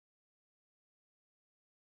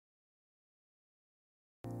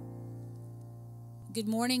Good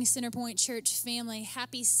morning, Centerpoint Church family.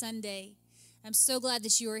 Happy Sunday. I'm so glad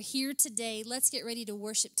that you are here today. Let's get ready to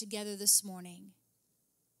worship together this morning.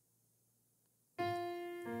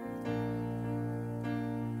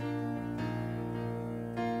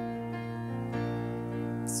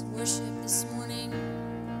 Let's worship this morning.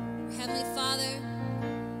 Heavenly Father,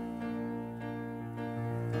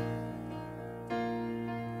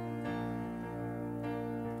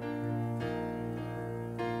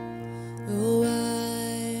 oh,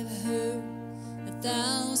 I've heard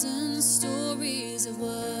 1,000 stories of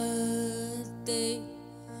what they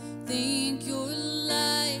think you're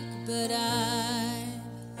like, but I've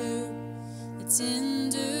heard the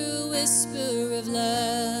tender whisper of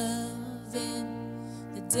love in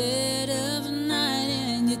the dead of night,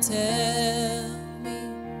 and you tell me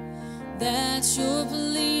that you're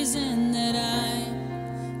pleasing, that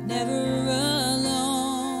I'm never alone.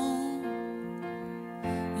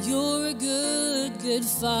 You're a good, good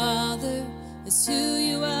Father. It's who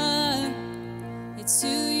you are. It's who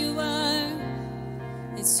you are.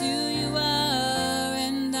 It's who you are,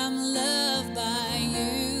 and I'm loved by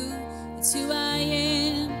you. It's who I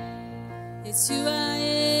am. It's who I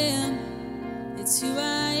am. It's who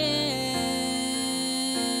I am.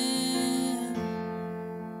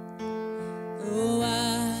 Oh,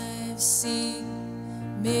 I've seen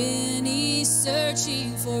many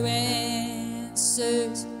searching for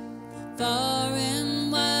answers far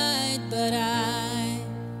and wide, but I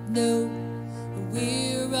know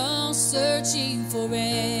we're all searching for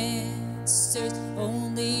answers.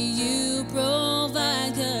 Only you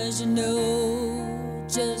provide, 'cause you know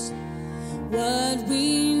just what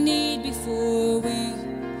we need before we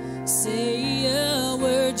say a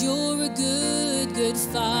word. You're a good, good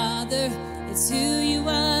Father. It's who you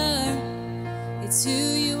are. It's who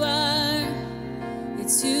you are.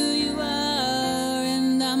 It's who you are,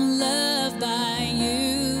 and I'm loved by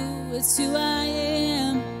you. It's who I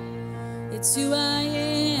am. It's who I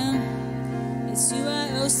am. It's who I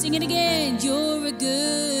am. Oh, sing it again. You're a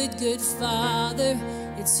good, good Father.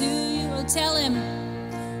 It's who you are. Oh, tell him.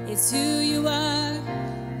 It's who you are.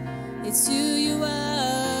 It's who you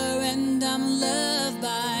are, and I'm loved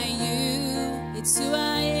by you. It's who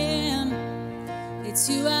I am. It's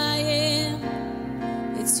who I am.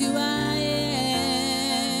 It's who I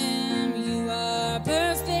am. You are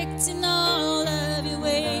perfect in all of your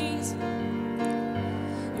ways.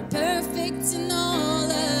 You're perfect in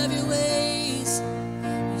all of your ways.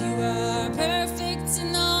 You are perfect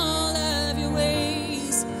in all of your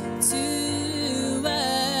ways to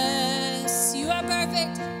us. You are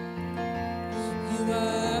perfect. You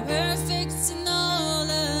are perfect in all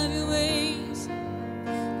of your ways.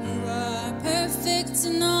 You are perfect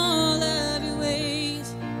in all of your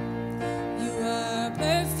ways. You are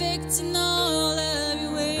perfect in all of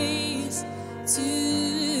your ways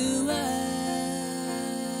to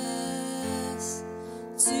us,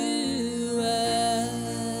 to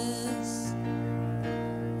us.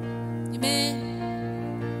 Amen.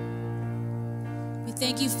 We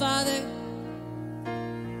thank you, Father.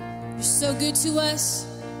 You're so good to us.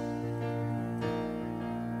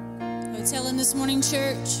 I tell him this morning,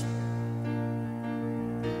 church.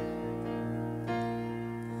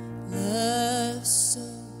 Love so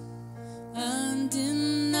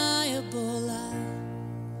undeniable,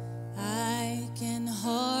 I can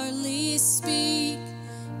hardly speak.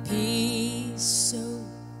 Peace so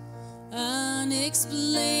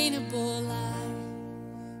unexplainable,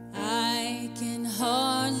 I can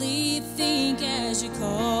hardly think as you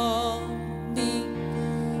call me.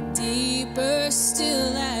 Deeper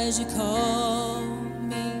still as you call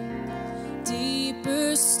me.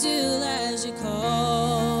 Deeper still as you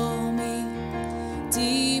call me.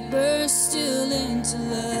 Deeper still into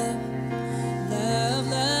love. Love,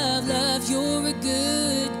 love, love. You're a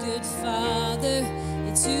good, good Father.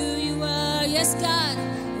 It's who you are. Yes, God.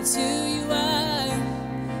 It's who you are.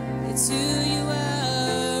 It's who you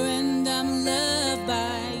are, and I'm loved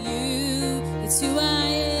by you. It's who I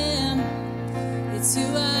am. It's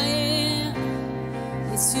who I am.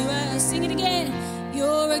 It's who I am. Sing it again.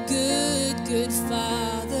 You're a good, good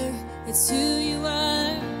Father. It's who you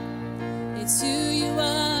are. It's who you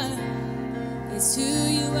are. It's who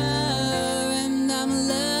you are, and I'm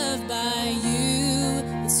loved by you.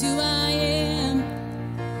 It's who I am.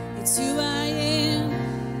 It's who I am.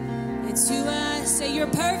 It's who I say. You're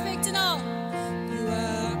perfect in all. You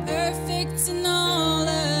are perfect in all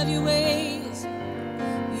of your ways.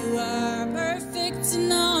 You are perfect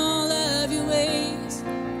in all of your ways.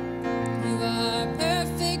 You are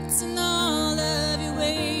perfect in all of your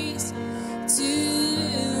ways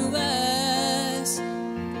to us.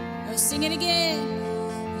 Oh, sing it again.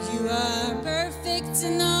 You are perfect. perfect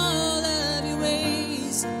in all of your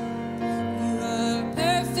ways. You are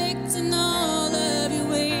perfect in all of your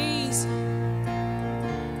ways.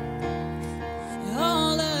 In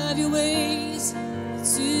all of your ways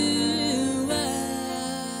to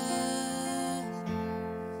us.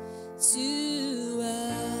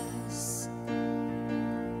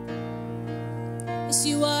 Yes,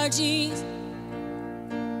 you are, Jesus.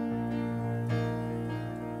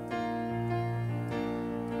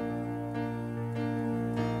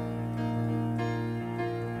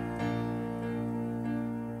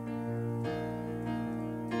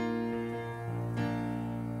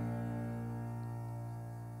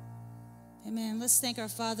 Amen. Let's thank our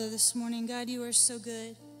Father this morning. God, you are so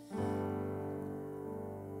good.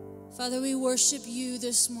 Father, we worship you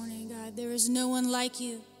this morning, God. There is no one like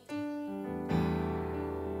you.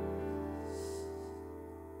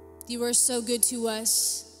 You are so good to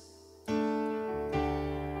us.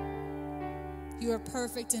 You are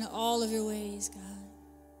perfect in all of your ways, God.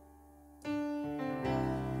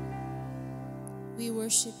 We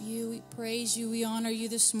worship you. We praise you. We honor you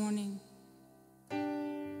this morning.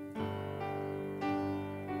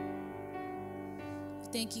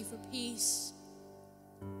 Thank you for peace.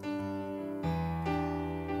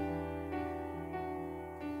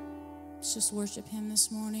 Let's just worship him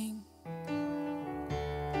this morning.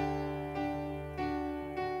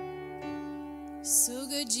 So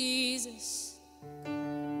good, Jesus.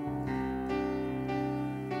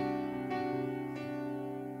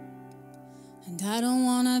 And I don't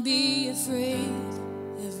want to be afraid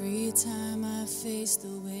every time I face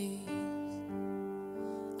the waves.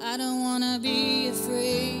 I don't want to be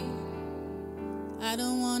afraid. I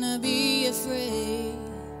don't want to be afraid.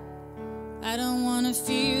 I don't want to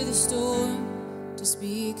fear the storm just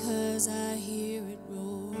because I hear it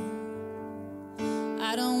roar.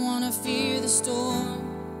 I don't want to fear the storm.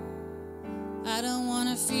 I don't want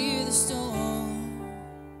to fear the storm.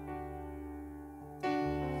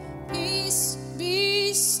 Peace,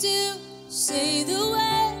 be still, say the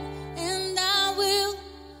word, and I will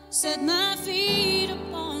set my feet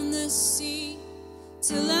upon the sea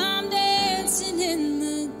till I'm dancing in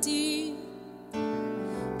the deep.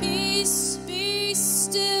 Peace, be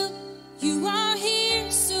still, you are here,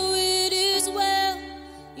 so it is well.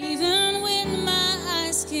 Even when my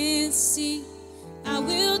eyes can't see, I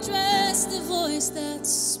will trust the voice that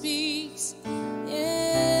speaks. Yes,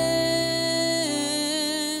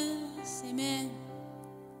 amen.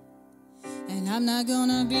 And I'm not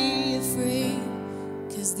gonna be afraid,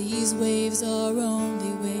 'cause these waves are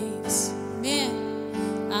only waves. Man,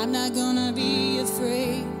 I'm not gonna be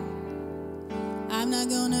afraid. I'm not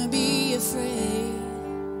gonna be afraid.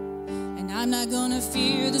 And I'm not gonna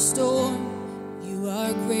fear the storm. You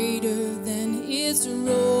are greater than its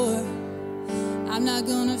roar. I'm not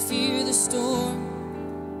gonna fear the storm.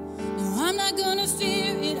 No, I'm not gonna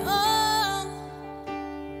fear it all.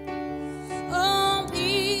 Oh,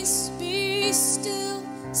 peace, be still,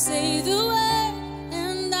 say the word,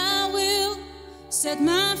 and I will set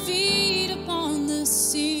my feet upon the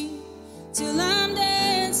sea till I'm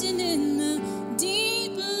dancing in the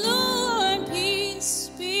deep. Lord, peace,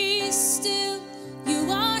 be still,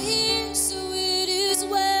 you are here, so it is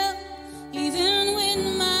well. Even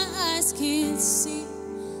when my eyes can't see,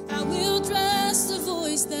 I will trust the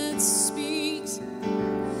voice that speaks.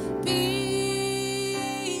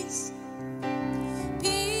 Peace,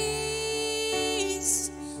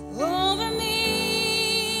 peace over me.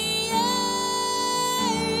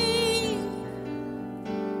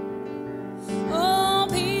 Oh,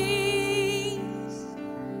 peace,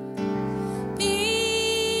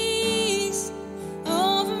 peace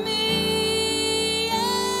over me.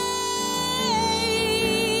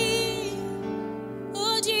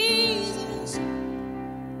 Oh, Jesus.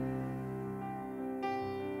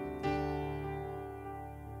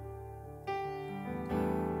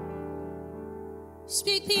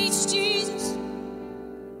 Speak peace, Jesus.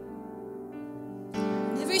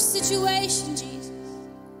 In every situation, Jesus.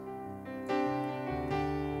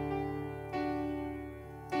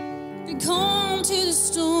 Be calm to the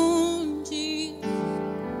storm, Jesus.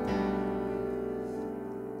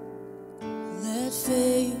 Let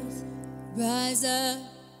faith rise up,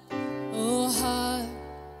 oh heart,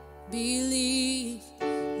 believe.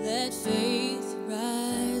 Let faith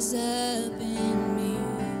rise up in me.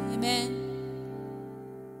 Amen.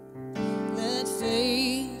 Let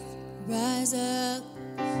faith rise up,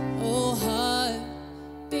 oh heart,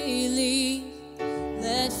 believe.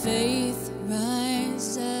 Let faith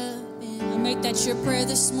rise up in me. I'll make that your prayer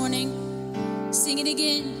this morning. Sing it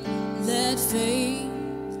again. Let faith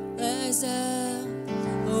rise up,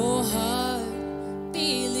 oh heart,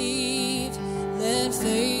 believe.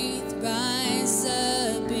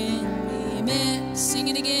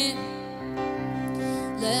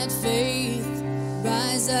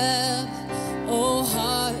 Oh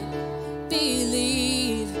heart,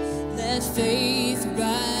 believe, let faith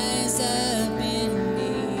rise up in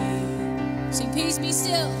me. Sing, peace be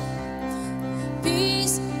still,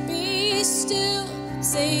 peace be still.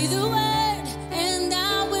 Say the word and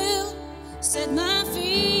I will set my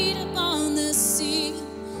feet upon the sea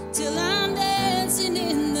till I'm dancing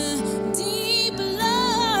in the deep.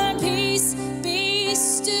 Lord, peace be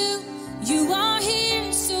still. You are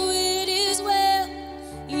here, so it is well.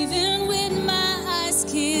 Even when my eyes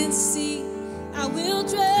can't see, I will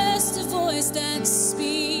trust a voice that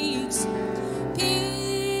speaks. Peace,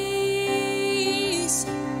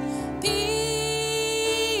 peace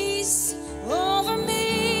over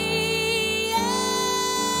me.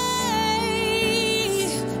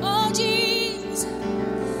 Oh, Jesus.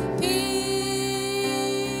 Peace,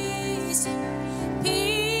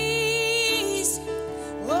 peace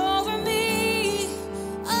over me.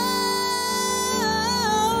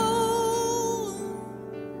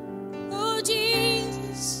 Oh,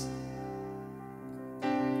 Jesus.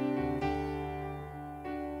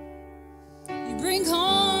 You bring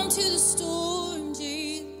calm to the storm,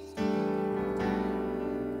 Jesus.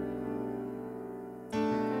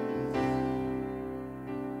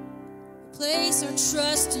 Place our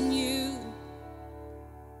trust in you,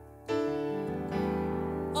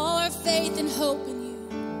 all our faith and hope in you.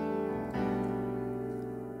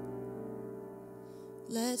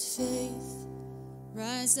 Let faith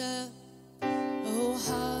rise up, oh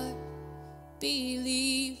heart,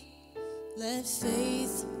 believe. Let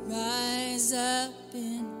faith rise up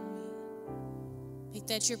in me. Make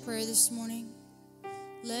that your prayer this morning.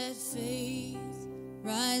 Let faith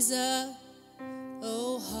rise up,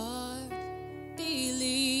 oh heart,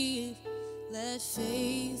 believe. Let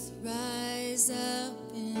faith rise up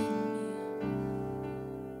in me.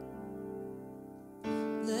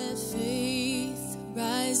 Let faith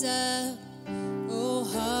rise up, oh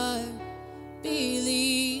heart,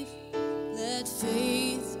 believe. Let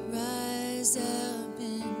faith rise up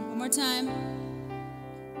in me. One more time.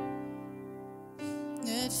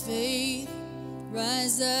 Let faith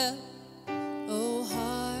rise up, oh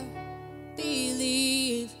heart,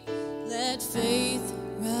 believe. Let faith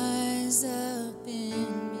rise up in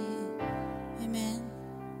me. Amen.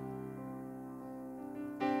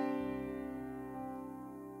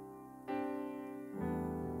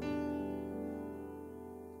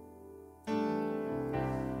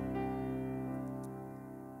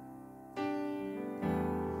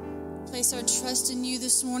 Place our trust in you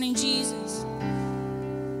this morning, Jesus.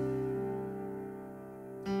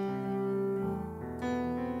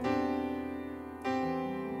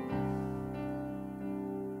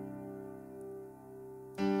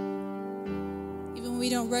 Even when we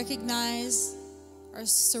don't recognize our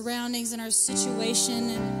surroundings and our situation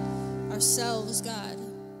and ourselves, God.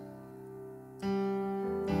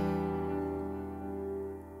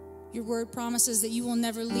 Your word promises that you will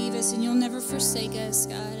never leave us and you'll never forsake us,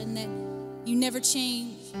 God, and that you never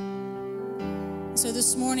change. So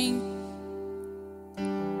this morning,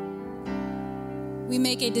 we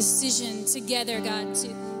make a decision together, God,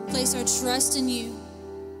 to place our trust in you,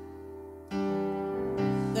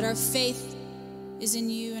 that our faith is in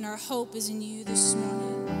you and our hope is in you this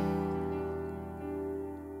morning,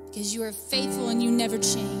 because you are faithful and you never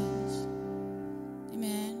change.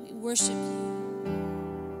 Amen. We worship you.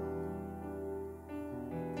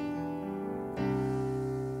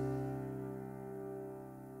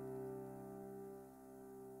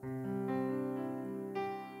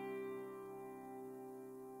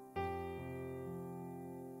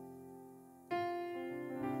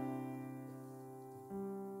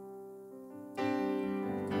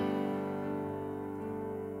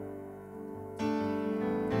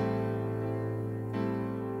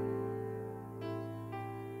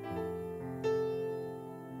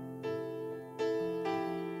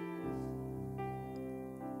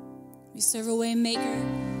 We serve a way maker.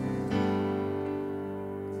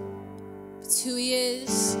 It's who he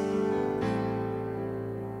is.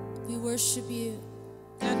 We worship you.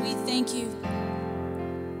 God, we thank you.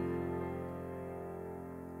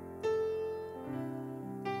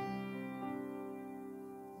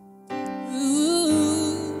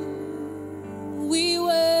 Ooh, we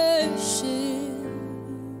worship.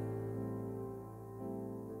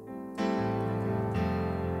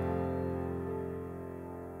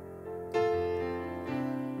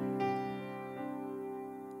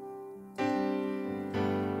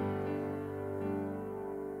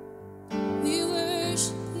 We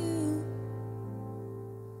worship you.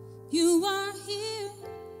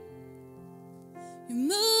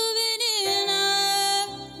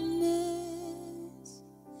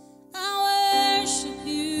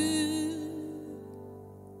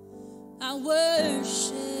 I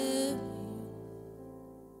worship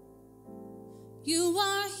you. You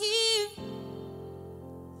are here.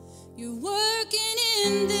 You're working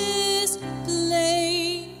in this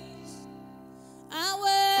place.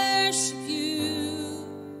 I worship you.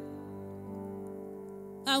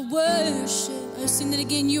 I worship. I'll sing that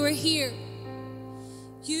again. You are here.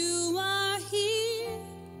 You are here.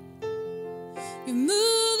 You're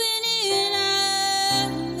moving in our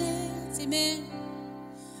midst. Amen.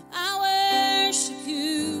 I worship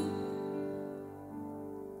you.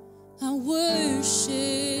 I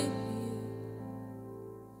worship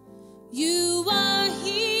you. You are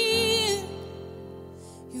here.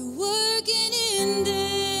 You're working in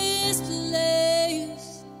this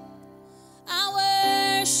place.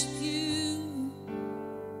 I worship you.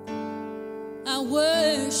 I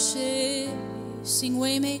worship you. Sing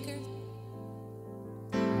Waymaker.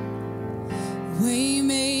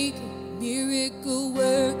 Waymaker, miracle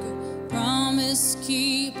worker, promise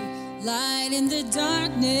keeper, light in the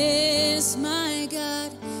darkness, my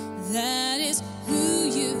God, that is who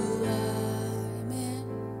you are. Amen.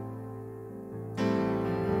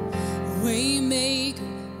 Waymaker,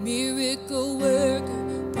 miracle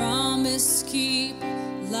worker, promise keeper,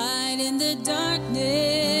 light in the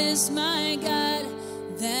darkness, my God,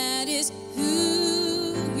 that is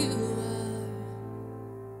who you are.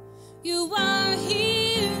 You are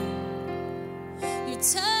here. You're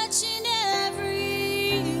touching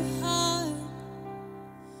every heart.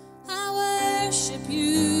 I worship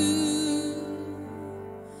you.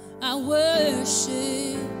 I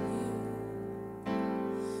worship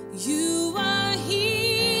you. You are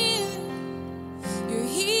here. You're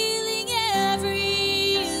healing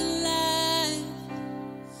every life.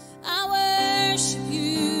 I worship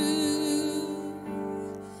you.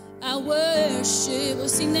 I worship. We'll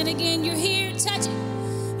sing that again. You're here, touching.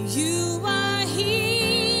 You are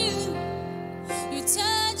here. You're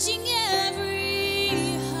touching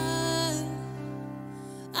every heart.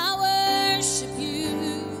 I worship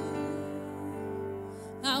you.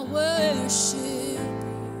 I worship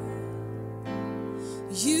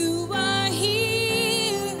you. You are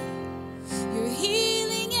here. You're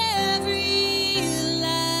healing every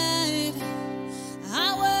life.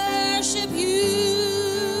 I worship you.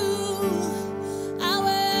 I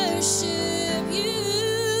worship you.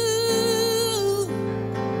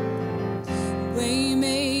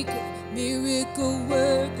 Waymaker, miracle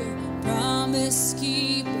worker, promise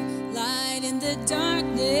keeper, light in the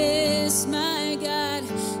darkness, my God,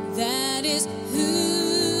 that is who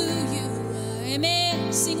you are.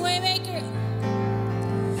 Amen. Sing Waymaker.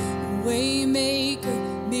 Waymaker,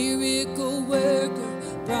 miracle worker,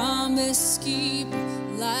 promise keeper,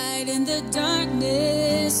 light in the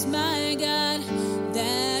darkness, my God,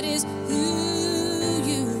 that is who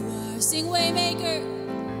you are. Sing Waymaker.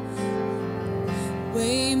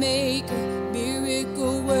 Waymaker,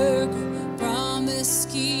 miracle worker, promise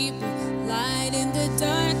keeper, light in the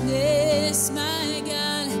darkness, my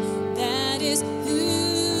God, that is who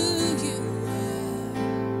you are.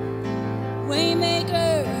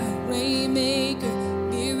 Waymaker, waymaker,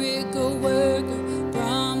 miracle worker,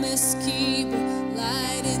 promise keeper,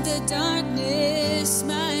 light in the darkness,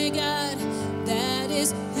 my God, that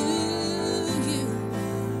is who you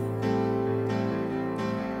are.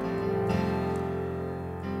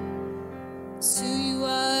 It's who you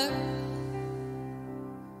are.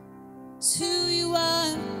 It's who you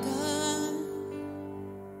are, God.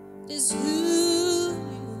 It's who you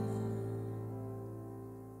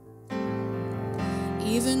are.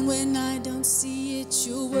 Even when I don't see it,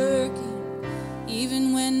 you're working.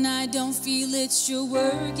 Even when I don't feel it, you're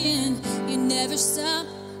working. You never stop.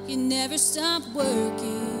 You never stop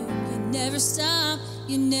working. You never stop.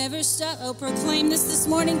 You never stop. Oh, proclaim this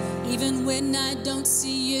morning. Even when I don't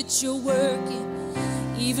see it, you're working.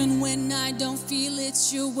 Even when I don't feel it,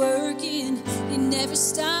 you're working. You never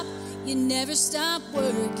stop. You never stop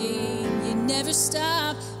working. You never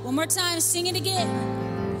stop. One more time, sing it again.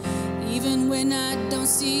 Even when I don't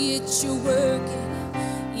see it, you're working.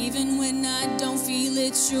 Even when I don't feel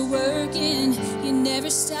it, you're working. You never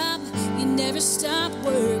stop. You never stop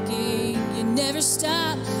working. You never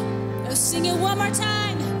stop. Oh, sing it one more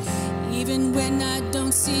time. Even when I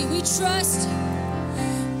don't see, we trust.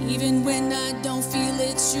 Even when I don't feel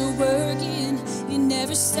it, you're working. You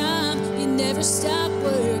never stop. You never stop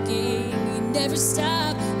working. You never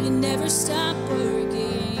stop. You never stop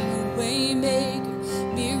working.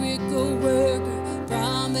 Waymaker, miracle worker,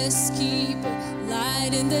 promise keeper,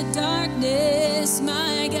 light in the darkness,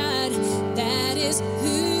 my God, that is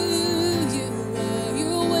who you are.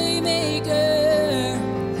 You're a waymaker,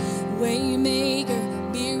 waymaker,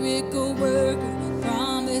 miracle worker,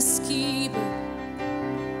 promise keeper,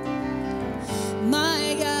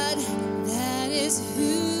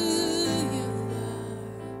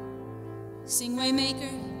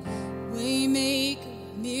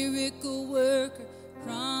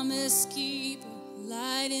 promise keeper,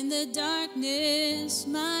 light in the darkness,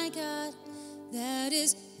 my God, that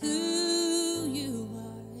is who you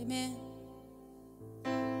are. Amen.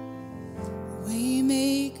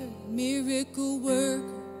 Waymaker, miracle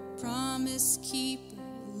worker, promise keeper,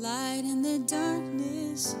 light in the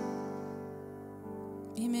darkness.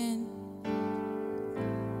 Amen.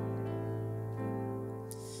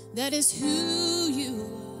 That is who you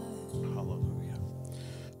are. Hallelujah.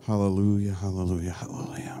 Hallelujah, hallelujah,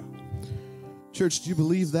 hallelujah. Church, do you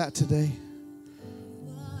believe that today?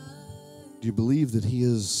 Do you believe that he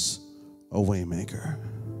is a waymaker?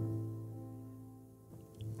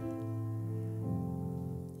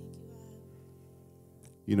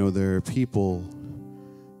 You know, there are people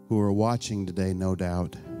who are watching today, no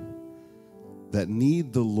doubt, that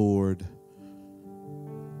need the Lord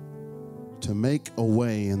to make a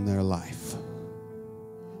way in their life.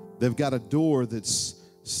 They've got a door that's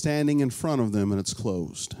standing in front of them and it's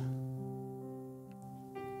closed.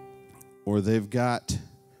 Or they've got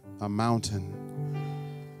a mountain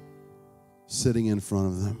sitting in front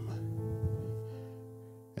of them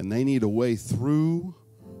and they need a way through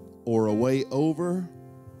or a way over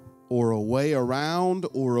or a way around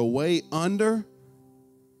or a way under.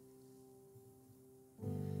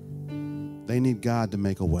 They need God to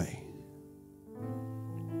make a way.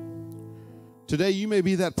 Today, you may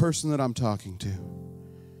be that person that I'm talking to.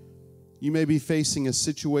 You may be facing a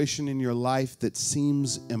situation in your life that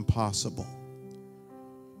seems impossible.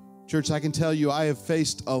 Church, I can tell you I have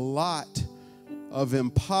faced a lot of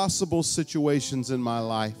impossible situations in my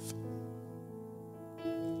life.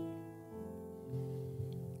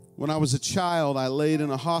 When I was a child, I laid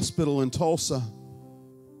in a hospital in Tulsa.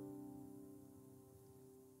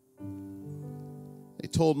 They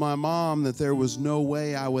told my mom that there was no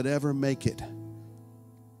way I would ever make it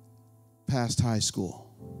past high school.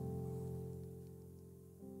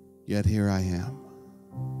 Yet here I am.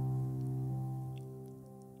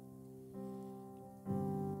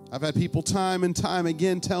 I've had people time and time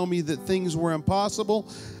again tell me that things were impossible.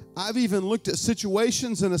 I've even looked at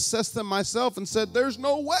situations and assessed them myself and said, there's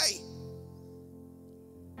no way.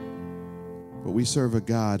 But we serve a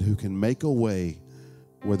God who can make a way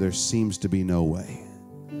where there seems to be no way.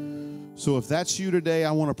 So if that's you today,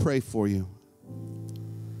 I want to pray for you.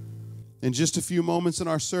 In just a few moments in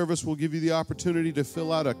our service, we'll give you the opportunity to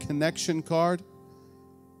fill out a connection card.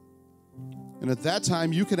 And at that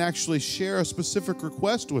time, you can actually share a specific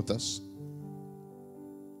request with us.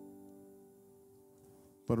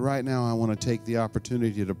 But right now, I want to take the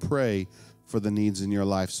opportunity to pray for the needs in your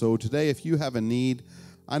life. So today, if you have a need,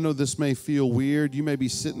 I know this may feel weird. You may be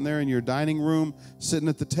sitting there in your dining room, sitting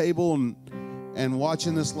at the table and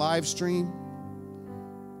watching this live stream.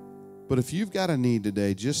 But if you've got a need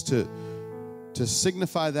today, just to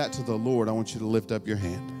signify that to the Lord, I want you to lift up your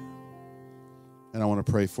hand. And I want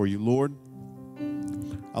to pray for you. Lord,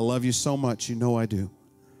 I love you so much. You know I do.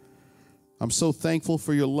 I'm so thankful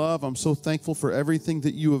for your love. I'm so thankful for everything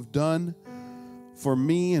that you have done for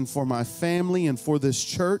me and for my family and for this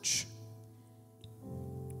church.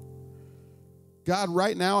 God,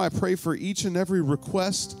 right now I pray for each and every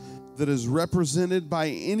request that is represented by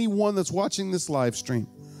anyone that's watching this live stream.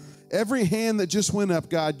 Every hand that just went up,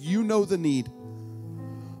 God, you know the need.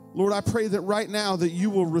 Lord, I pray that right now that you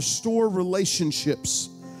will restore relationships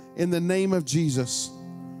in the name of Jesus.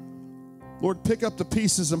 Lord, pick up the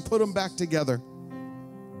pieces and put them back together.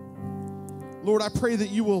 Lord, I pray that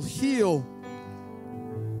you will heal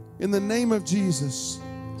in the name of Jesus.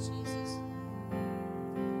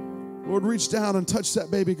 Lord, reach down and touch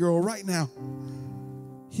that baby girl right now.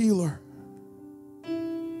 Heal her.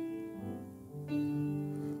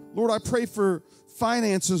 Lord, I pray for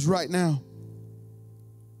finances right now.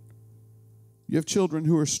 You have children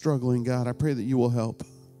who are struggling, God. I pray that you will help.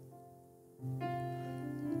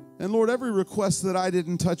 And Lord, every request that I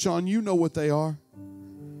didn't touch on, you know what they are.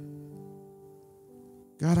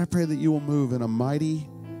 God, I pray that you will move in a mighty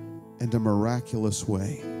and a miraculous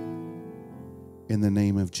way in the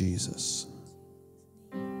name of Jesus.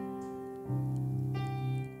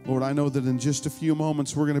 Lord, I know that in just a few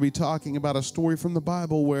moments we're going to be talking about a story from the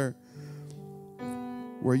Bible where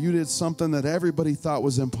you did something that everybody thought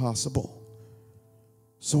was impossible.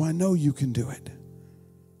 So I know you can do it.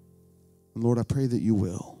 And Lord, I pray that you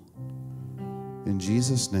will. In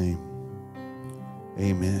Jesus' name,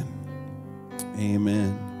 amen.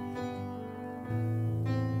 Amen.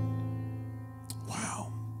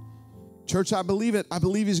 Wow. Church, I believe it. I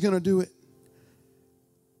believe he's going to do it.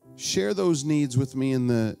 Share those needs with me in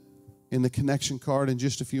the connection card in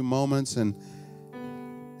just a few moments. And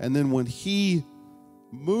then when he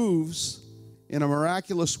moves in a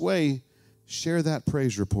miraculous way, share that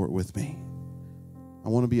praise report with me. I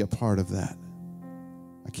want to be a part of that.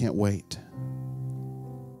 I can't wait.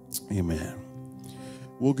 Amen.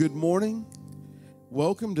 Well, good morning.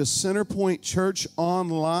 Welcome to Centerpoint Church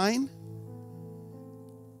Online.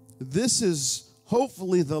 This is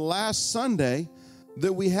hopefully the last Sunday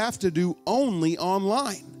that we have to do only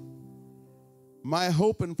online. My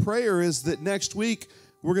hope and prayer is that next week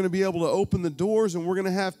we're going to be able to open the doors and we're going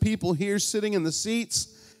to have people here sitting in the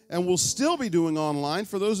seats, and we'll still be doing online.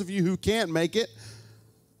 For those of you who can't make it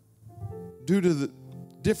due to the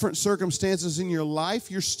different circumstances in your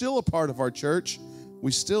life, you're still a part of our church.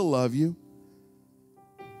 We still love you.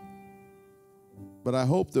 But I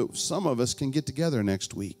hope that some of us can get together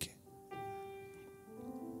next week.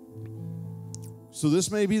 So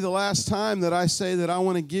this may be the last time that I say that I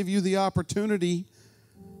want to give you the opportunity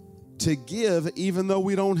to give, even though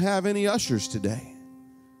we don't have any ushers today.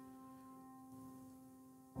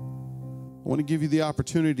 I want to give you the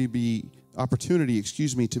opportunity to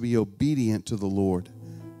be obedient to the Lord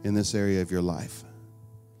in this area of your life.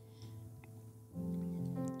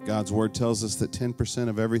 God's word tells us that 10%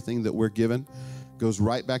 of everything that we're given goes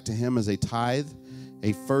right back to Him as a tithe,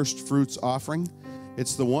 a first fruits offering.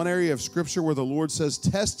 It's the one area of Scripture where the Lord says,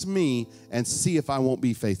 test me and see if I won't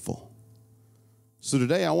be faithful. So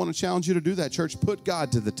today I want to challenge you to do that, church. Put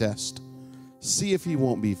God to the test. See if He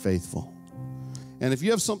won't be faithful. And if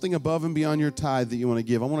you have something above and beyond your tithe that you want to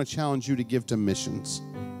give, I want to challenge you to give to missions.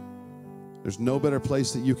 There's no better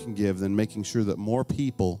place that you can give than making sure that more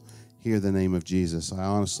people hear the name of Jesus. I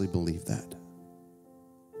honestly believe that.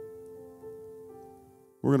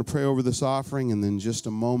 We're going to pray over this offering, and then in just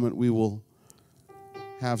a moment we will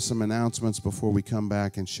have some announcements before we come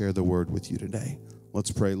back and share the word with you today.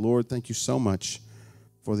 Let's pray. Lord, thank you so much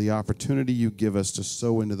for the opportunity you give us to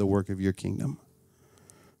sow into the work of your kingdom.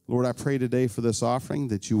 Lord, I pray today for this offering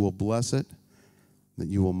that you will bless it, that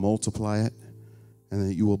you will multiply it, and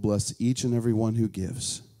that you will bless each and every one who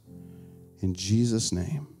gives. In Jesus'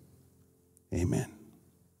 name, amen.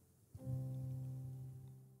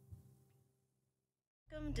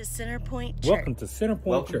 Welcome to Centerpoint Church. Welcome to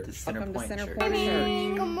Centerpoint Church. Welcome to Centerpoint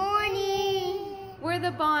Church. Good morning. We're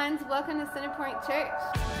the Bonds. Welcome to Centerpoint Church.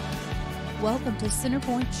 Welcome to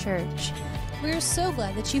Centerpoint Church. We are so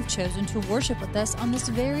glad that you've chosen to worship with us on this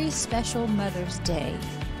very special Mother's Day.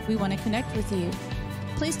 We want to connect with you.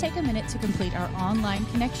 Please take a minute to complete our online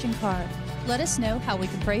connection card. Let us know how we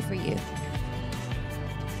can pray for you.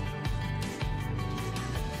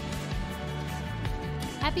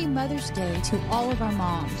 Happy Mother's Day to all of our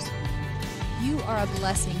moms. You are a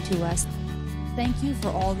blessing to us. Thank you for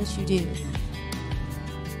all that you do.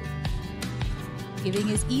 Giving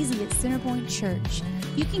is easy at Centerpoint Church.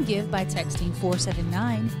 You can give by texting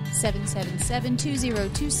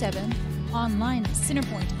 479-777-2027, online at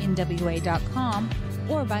centerpointnwa.com,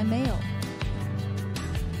 or by mail.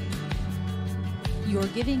 Your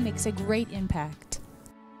giving makes a great impact.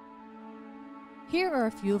 Here are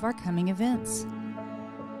a few of our coming events.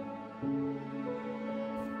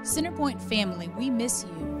 Centerpoint family, we miss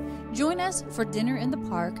you. Join us for dinner in the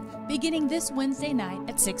park beginning this Wednesday night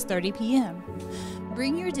at 6:30 p.m.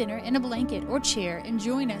 Bring your dinner in a blanket or chair and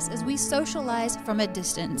join us as we socialize from a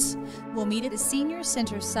distance. We'll meet at the Senior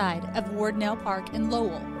Center side of Wardnell Park in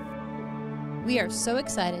Lowell. We are so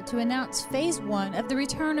excited to announce Phase 1 of the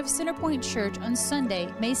return of Centerpoint Church on Sunday,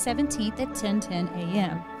 May 17th at 10:10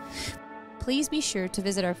 a.m. Please be sure to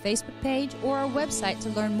visit our Facebook page or our website to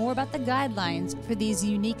learn more about the guidelines for these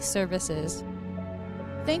unique services.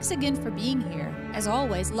 Thanks again for being here. As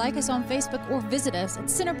always, like us on Facebook or visit us at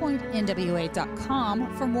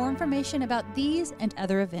centerpointnwa.com for more information about these and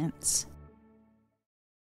other events.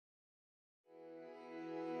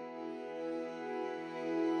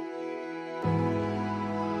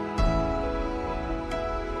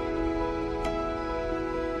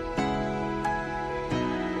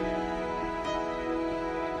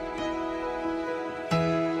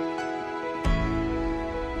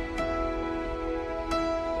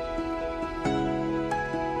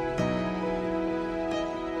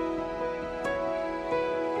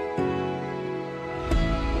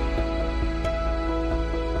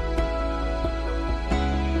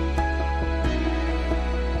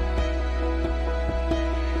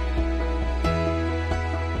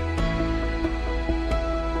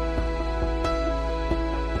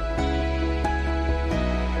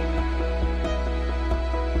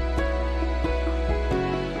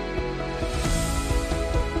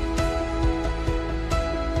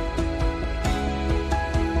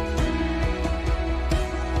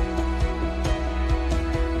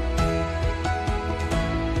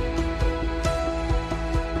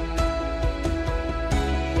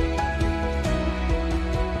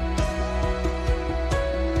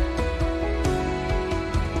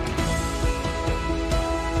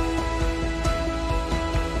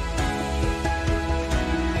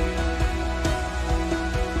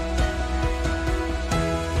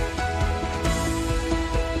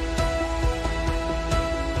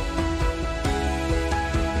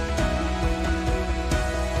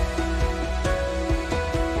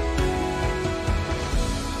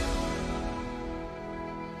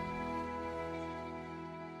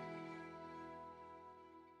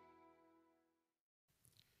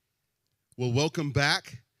 Well, welcome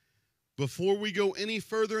back. Before we go any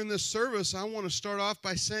further in this service, I want to start off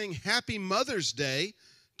by saying Happy Mother's Day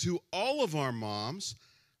to all of our moms.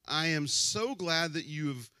 I am so glad that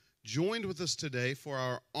you've joined with us today for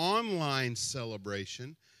our online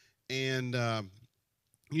celebration. And, I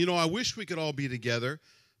wish we could all be together,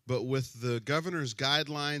 but with the governor's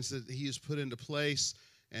guidelines that he has put into place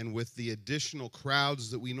and with the additional crowds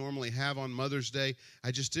that we normally have on Mother's Day, I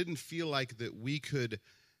just didn't feel like that we could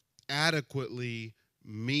adequately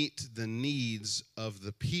meet the needs of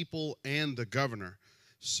the people and the governor.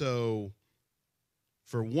 So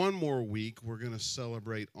for one more week, we're going to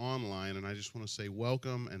celebrate online, and I just want to say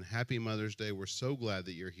welcome and happy Mother's Day. We're so glad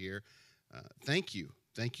that you're here. Thank you.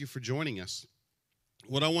 Thank you for joining us.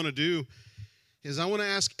 What I want to do is I want to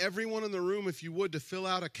ask everyone in the room, if you would, to fill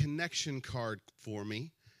out a connection card for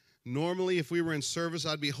me. Normally, if we were in service,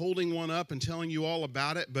 I'd be holding one up and telling you all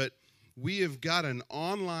about it, but we have got an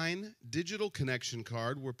online digital connection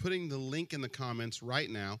card. We're putting the link in the comments right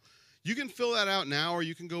now. You can fill that out now, or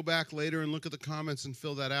you can go back later and look at the comments and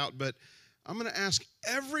fill that out. But I'm going to ask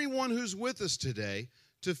everyone who's with us today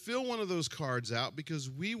to fill one of those cards out,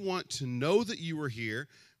 because we want to know that you were here.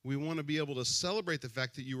 We want to be able to celebrate the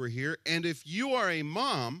fact that you were here. And if you are a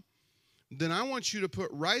mom, then I want you to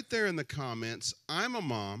put right there in the comments, I'm a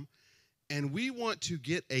mom, and we want to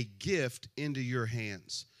get a gift into your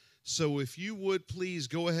hands. So if you would, please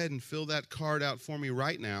go ahead and fill that card out for me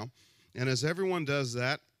right now. And as everyone does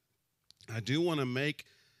that, I do want to make,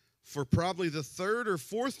 for probably the third or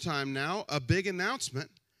fourth time now, a big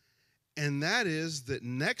announcement. And that is that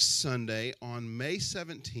next Sunday on May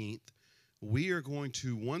 17th, we are going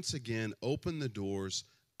to once again open the doors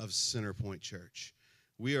of Centerpoint Church.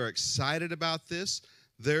 We are excited about this.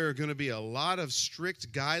 There are going to be a lot of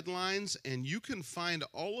strict guidelines, and you can find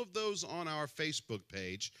all of those on our Facebook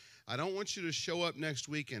page. I don't want you to show up next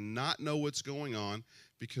week and not know what's going on,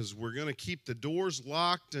 because we're going to keep the doors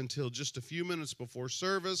locked until just a few minutes before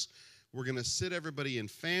service. We're going to sit everybody in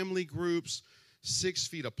family groups 6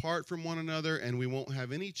 feet apart from one another, and we won't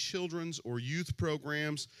have any children's or youth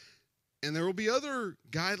programs. And there will be other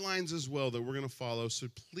guidelines as well that we're going to follow, so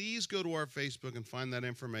please go to our Facebook and find that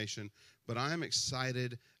information. But I am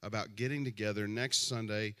excited about getting together next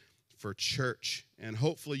Sunday for church, and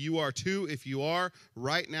hopefully you are too. If you are,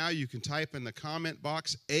 right now you can type in the comment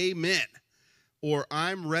box, Amen, or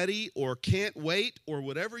I'm ready, or can't wait, or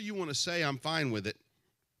whatever you want to say. I'm fine with it,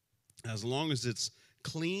 as long as it's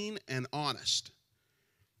clean and honest.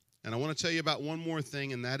 And I want to tell you about one more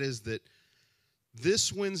thing, and that is that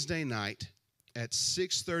this Wednesday night at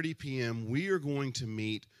 6:30 p.m., we are going to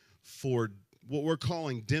meet for what we're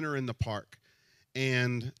calling Dinner in the Park.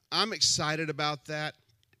 And I'm excited about that.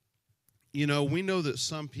 We know that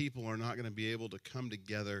some people are not going to be able to come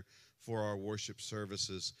together for our worship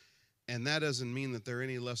services. And that doesn't mean that they're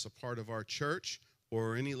any less a part of our church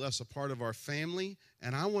or any less a part of our family.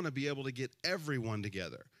 And I want to be able to get everyone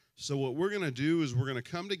together. So what we're going to do is we're going to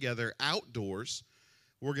come together outdoors.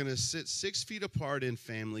 We're going to sit 6 feet apart in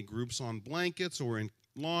family groups on blankets or in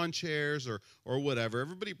lawn chairs or whatever.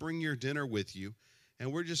 Everybody bring your dinner with you,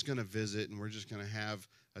 and we're just going to visit, and we're just going to have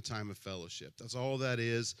a time of fellowship. That's all that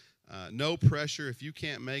is. No pressure. If you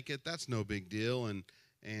can't make it, that's no big deal. And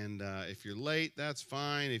if you're late, that's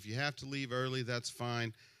fine. If you have to leave early, that's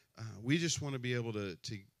fine. We just want to be able to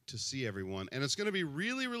see everyone. And it's going to be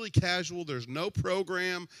really, really casual. There's no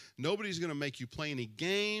program. Nobody's going to make you play any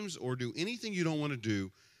games or do anything you don't want to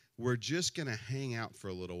do. We're just going to hang out for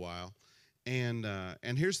a little while. And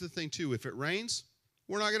here's the thing, too. If it rains,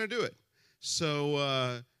 we're not going to do it.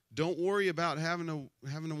 So don't worry about having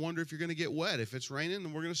to wonder if you're going to get wet. If it's raining,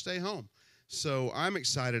 then we're going to stay home. So I'm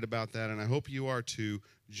excited about that, and I hope you are too.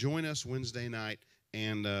 Join us Wednesday night.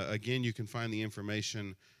 And again, you can find the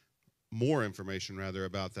more information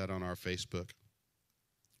about that on our Facebook.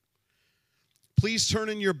 Please turn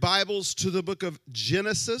in your Bibles to the book of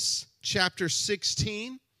Genesis, chapter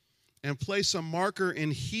 16, and place a marker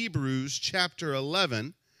in Hebrews, chapter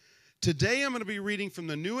 11. Today I'm going to be reading from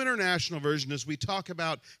the New International Version as we talk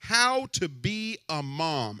about how to be a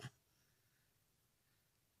mom.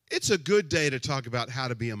 It's a good day to talk about how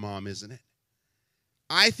to be a mom, isn't it?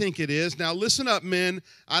 I think it is. Now listen up, men.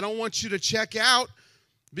 I don't want you to check out,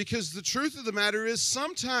 because the truth of the matter is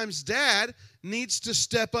sometimes dad needs to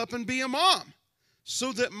step up and be a mom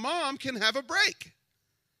so that mom can have a break.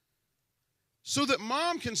 So that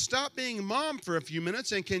mom can stop being mom for a few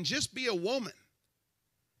minutes and can just be a woman.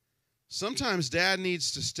 Sometimes dad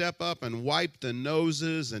needs to step up and wipe the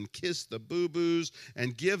noses and kiss the boo-boos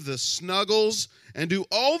and give the snuggles and do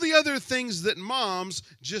all the other things that moms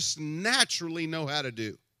just naturally know how to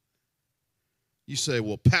do. You say,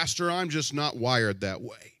 well, Pastor, I'm just not wired that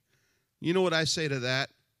way. You know what I say to that?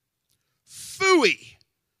 Phooey.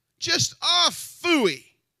 Just phooey.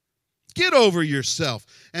 Get over yourself.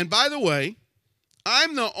 And by the way,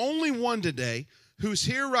 I'm the only one today who's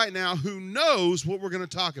here right now who knows what we're going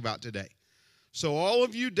to talk about today. So all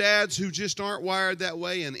of you dads who just aren't wired that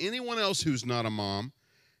way, and anyone else who's not a mom,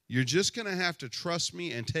 you're just going to have to trust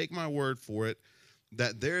me and take my word for it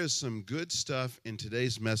that there is some good stuff in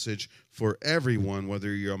today's message for everyone,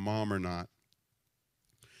 whether you're a mom or not.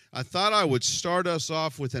 I thought I would start us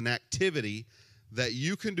off with an activity that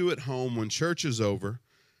you can do at home when church is over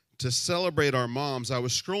to celebrate our moms. I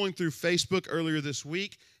was scrolling through Facebook earlier this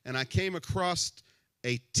week, and I came across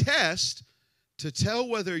a test to tell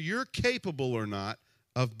whether you're capable or not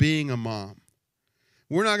of being a mom.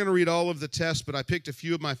 We're not going to read all of the tests, but I picked a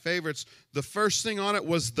few of my favorites. The first thing on it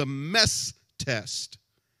was the mess test.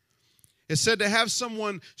 It said to have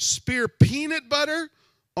someone spear peanut butter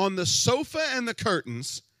on the sofa and the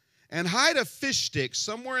curtains and hide a fish stick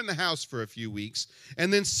somewhere in the house for a few weeks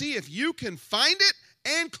and then see if you can find it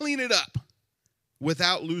and clean it up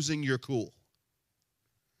without losing your cool.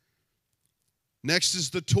 Next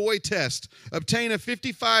is the toy test. Obtain a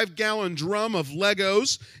 55-gallon drum of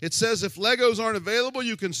Legos. It says if Legos aren't available,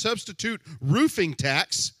 you can substitute roofing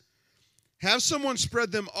tacks. Have someone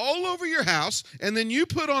spread them all over your house, and then you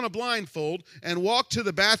put on a blindfold and walk to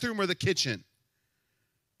the bathroom or the kitchen.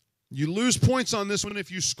 You lose points on this one if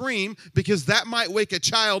you scream, because that might wake a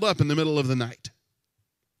child up in the middle of the night.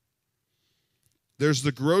 There's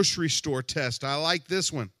the grocery store test. I like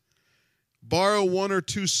this one. Borrow one or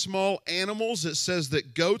two small animals. It says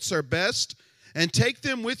that goats are best, and take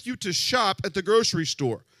them with you to shop at the grocery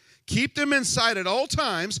store. Keep them inside at all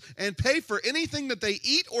times and pay for anything that they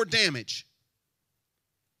eat or damage.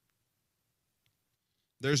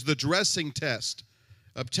 There's the dressing test.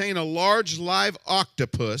 Obtain a large live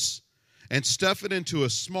octopus and stuff it into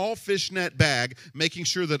a small fishnet bag, making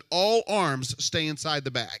sure that all arms stay inside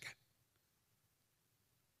the bag.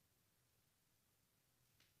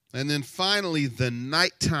 And then finally, the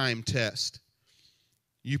nighttime test.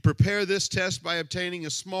 You prepare this test by obtaining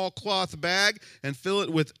a small cloth bag and fill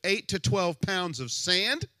it with 8 to 12 pounds of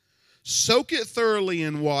sand. Soak it thoroughly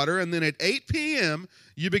in water, and then at 8 p.m.,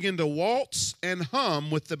 you begin to waltz and hum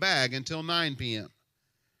with the bag until 9 p.m.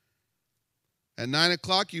 At 9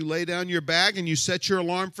 o'clock, you lay down your bag and you set your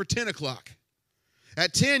alarm for 10 o'clock.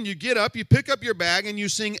 At 10, you get up, you pick up your bag, and you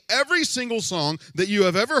sing every single song that you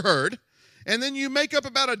have ever heard. And then you make up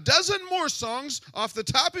about a dozen more songs off the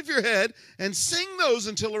top of your head and sing those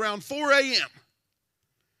until around 4 a.m.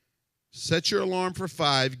 Set your alarm for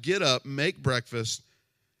 5, get up, make breakfast,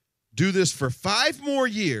 do this for 5 more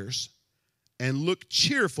years, and look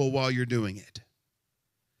cheerful while you're doing it.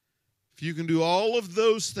 If you can do all of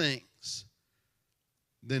those things,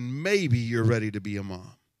 then maybe you're ready to be a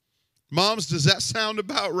mom. Moms, does that sound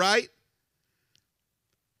about right?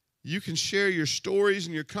 You can share your stories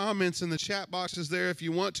and your comments in the chat boxes there if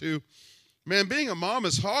you want to. Man, being a mom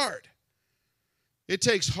is hard. It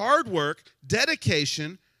takes hard work,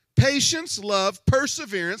 dedication, patience, love,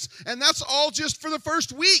 perseverance, and that's all just for the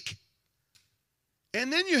first week.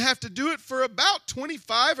 And then you have to do it for about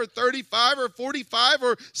 25 or 35 or 45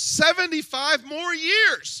 or 75 more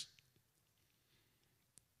years.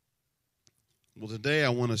 Well, today I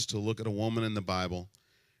want us to look at a woman in the Bible,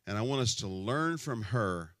 and I want us to learn from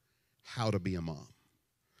her how to be a mom.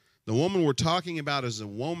 The woman we're talking about is a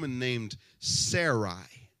woman named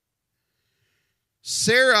Sarai.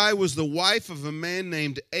 Sarai was the wife of a man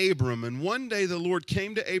named Abram, and one day the Lord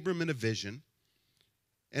came to Abram in a vision,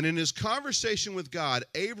 and in his conversation with God,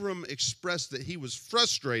 Abram expressed that he was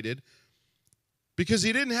frustrated because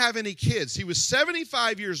he didn't have any kids. He was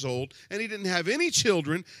 75 years old, and he didn't have any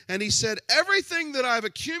children, and he said, everything that I've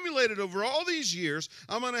accumulated over all these years,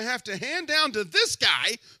 I'm going to have to hand down to this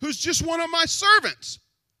guy who's just one of my servants.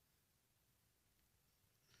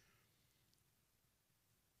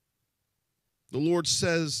 The Lord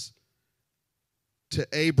says to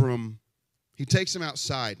Abram, he takes him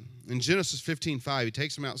outside. In Genesis 15:5, he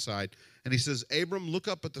takes him outside, and he says, Abram, look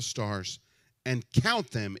up at the stars and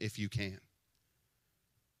count them if you can.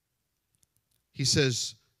 He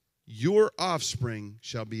says, your offspring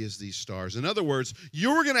shall be as these stars. In other words,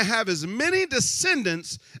 you're going to have as many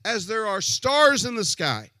descendants as there are stars in the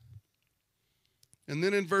sky. And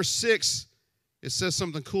then in verse 6, it says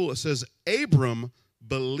something cool. It says, Abram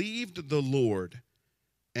believed the Lord,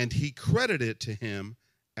 and he credited it to him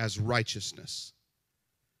as righteousness.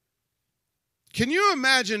 Can you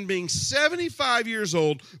imagine being 75 years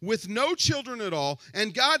old with no children at all,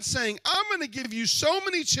 and God saying, I'm going to give you so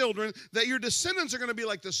many children that your descendants are going to be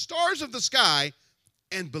like the stars of the sky,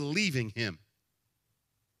 and believing him?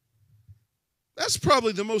 That's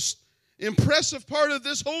probably the most impressive part of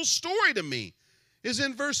this whole story to me, is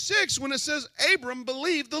in verse 6 when it says, Abram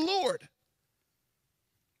believed the Lord.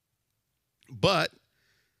 But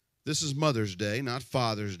this is Mother's Day, not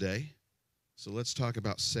Father's Day, so let's talk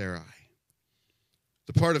about Sarai.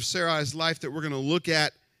 The part of Sarai's life that we're going to look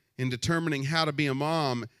at in determining how to be a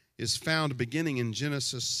mom is found beginning in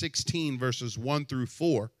Genesis 16, verses 1 through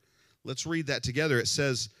 4. Let's read that together. It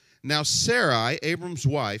says, Now Sarai, Abram's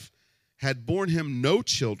wife, had borne him no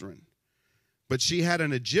children, but she had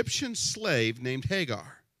an Egyptian slave named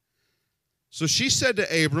Hagar. So she said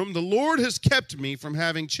to Abram, The Lord has kept me from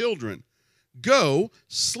having children. Go,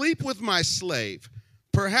 sleep with my slave.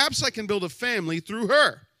 Perhaps I can build a family through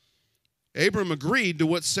her. Abram agreed to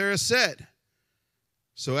what Sarah said.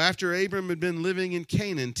 So after Abram had been living in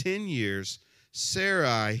Canaan 10 years,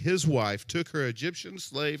 Sarai, his wife, took her Egyptian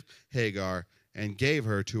slave Hagar and gave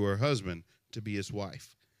her to her husband to be his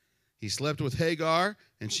wife. He slept with Hagar,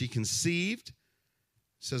 and she conceived. It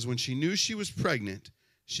says when she knew she was pregnant,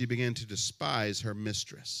 she began to despise her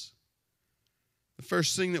mistress. The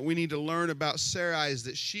first thing that we need to learn about Sarai is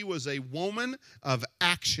that she was a woman of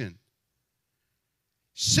action.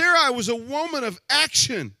 Sarai was a woman of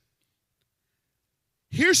action.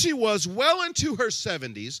 Here she was, well into her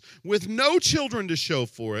 70s, with no children to show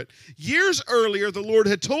for it. Years earlier, the Lord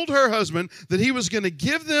had told her husband that he was going to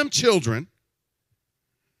give them children,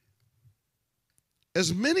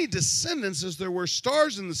 as many descendants as there were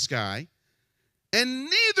stars in the sky, and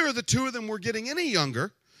neither of the two of them were getting any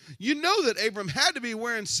younger. You know that Abram had to be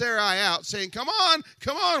wearing Sarai out, saying, come on,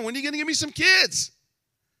 when are you going to give me some kids?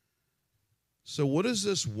 So what does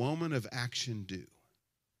this woman of action do?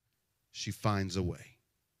 She finds a way.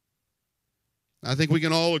 I think we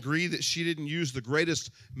can all agree that she didn't use the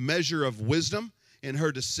greatest measure of wisdom in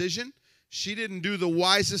her decision. She didn't do the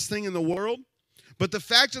wisest thing in the world. But the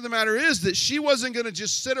fact of the matter is that she wasn't going to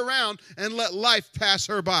just sit around and let life pass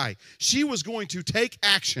her by. She was going to take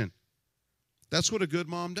action. That's what a good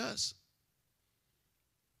mom does.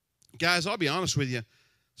 Guys, I'll be honest with you.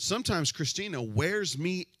 Sometimes Christina wears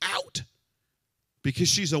me out because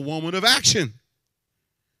she's a woman of action.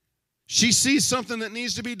 She sees something that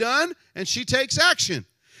needs to be done, and she takes action.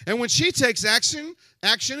 And when she takes action,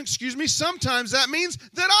 sometimes that means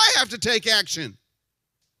that I have to take action.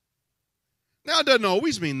 Now, it doesn't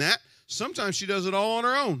always mean that. Sometimes she does it all on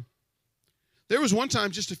her own. There was one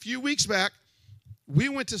time just a few weeks back, we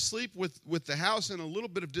went to sleep with the house in a little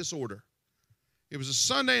bit of disorder. It was a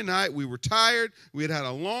Sunday night. We were tired. We had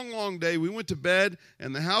a long, long day. We went to bed,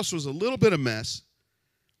 and the house was a little bit of a mess.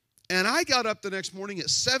 And I got up the next morning at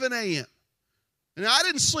 7 a.m. And I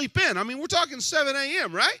didn't sleep in. I mean, we're talking 7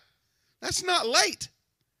 a.m., right? That's not late.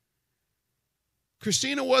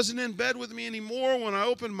 Christina wasn't in bed with me anymore when I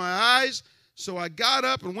opened my eyes. So I got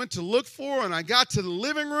up and went to look for her, and I got to the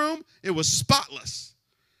living room. It was spotless.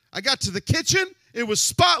 I got to the kitchen. It was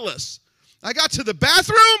spotless. I got to the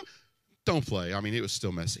bathroom. Don't play. I mean, it was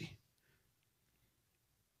still messy.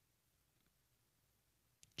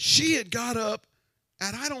 She had got up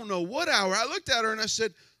at I don't know what hour. I looked at her and I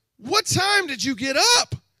said, what time did you get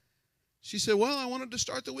up? She said, well, I wanted to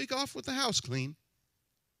start the week off with the house clean.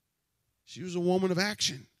 She was a woman of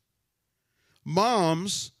action.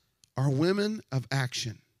 Moms are women of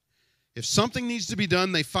action. If something needs to be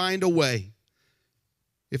done, they find a way.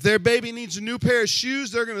 If their baby needs a new pair of shoes,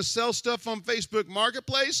 they're going to sell stuff on Facebook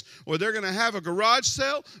Marketplace, or they're going to have a garage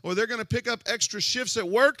sale, or they're going to pick up extra shifts at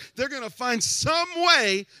work. They're going to find some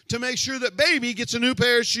way to make sure that baby gets a new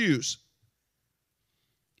pair of shoes.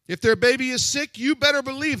 If their baby is sick, you better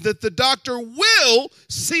believe that the doctor will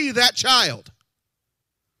see that child.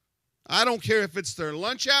 I don't care if it's their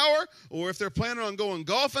lunch hour or if they're planning on going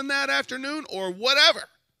golfing that afternoon or whatever.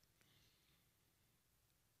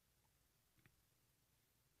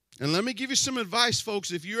 And let me give you some advice,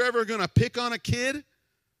 folks. If you're ever going to pick on a kid,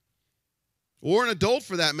 or an adult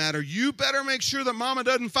for that matter, you better make sure that mama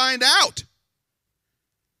doesn't find out.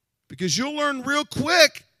 Because you'll learn real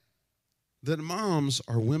quick that moms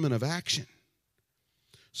are women of action.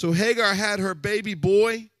 So Hagar had her baby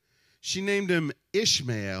boy. She named him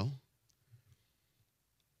Ishmael.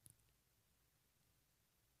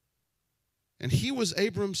 And he was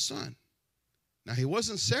Abram's son. Now, he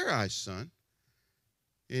wasn't Sarai's son.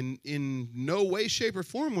 In no way, shape, or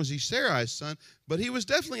form was he Sarai's son, but he was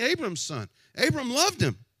definitely Abram's son. Abram loved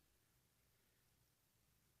him.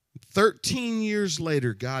 13 years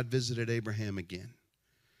later, God visited Abraham again.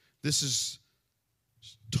 This is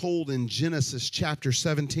told in Genesis chapter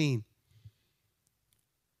 17.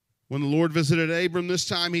 When the Lord visited Abram this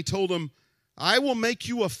time, he told him, I will make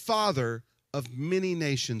you a father of many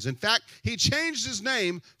nations. In fact, he changed his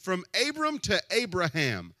name from Abram to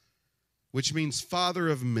Abraham, which means father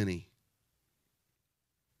of many.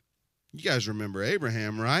 You guys remember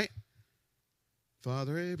Abraham, right?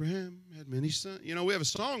 Father Abraham had many sons. You know, we have a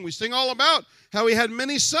song we sing all about how he had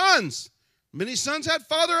many sons. Many sons had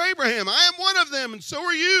Father Abraham. I am one of them, and so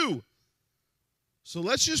are you. So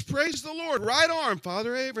let's just praise the Lord. Right arm,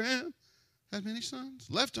 Father Abraham had many sons.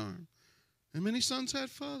 Left arm, and many sons had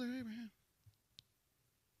Father Abraham.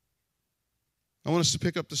 I want us to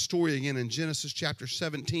pick up the story again in Genesis chapter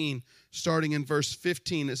 17, starting in verse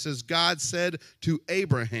 15. It says, God said to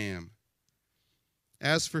Abraham,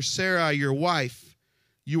 as for Sarai, your wife,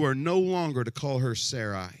 you are no longer to call her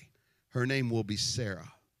Sarai. Her name will be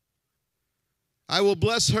Sarah. I will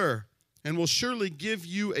bless her and will surely give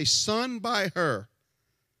you a son by her.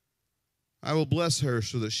 I will bless her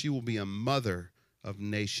so that she will be a mother of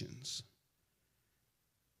nations.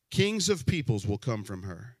 Kings of peoples will come from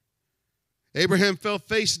her. Abraham fell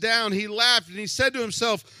face down. He laughed and he said to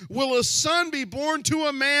himself, will a son be born to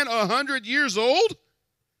a man 100 years old?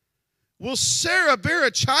 Will Sarah bear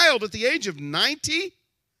a child at the age of 90?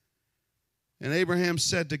 And Abraham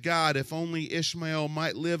said to God, if only Ishmael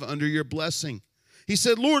might live under your blessing. He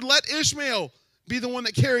said, Lord, let Ishmael be the one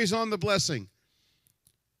that carries on the blessing.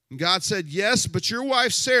 And God said, yes, but your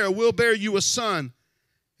wife Sarah will bear you a son,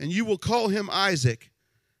 and you will call him Isaac.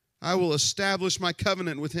 I will establish my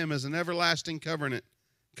covenant with him as an everlasting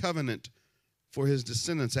covenant for his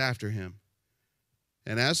descendants after him.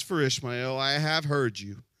 And as for Ishmael, I have heard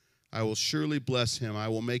you. I will surely bless him. I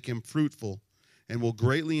will make him fruitful and will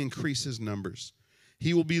greatly increase his numbers.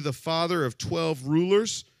 He will be the father of 12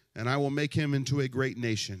 rulers, and I will make him into a great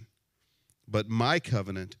nation. But my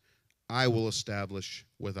covenant I will establish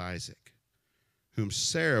with Isaac, whom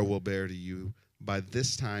Sarah will bear to you by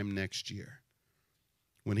this time next year.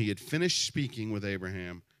 When he had finished speaking with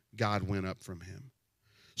Abraham, God went up from him.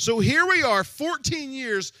 So here we are 14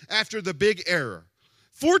 years after the big error.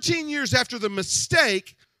 14 years after the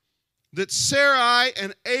mistake that Sarai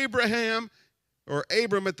and Abraham, or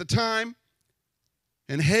Abram at the time,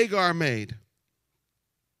 and Hagar made.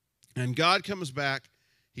 And God comes back,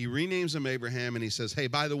 he renames him Abraham, and he says, hey,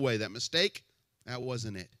 by the way, that mistake, that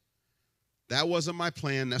wasn't it. That wasn't my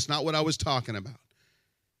plan. That's not what I was talking about.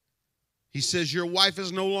 He says, your wife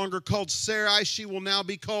is no longer called Sarai. She will now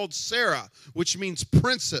be called Sarah, which means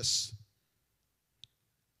princess.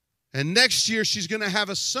 And next year, she's going to have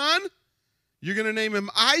a son. You're going to name him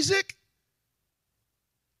Isaac.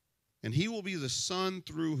 And he will be the son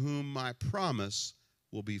through whom my promise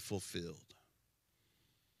will be fulfilled.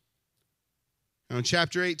 Now in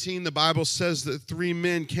chapter 18, the Bible says that 3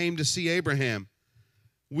 men came to see Abraham.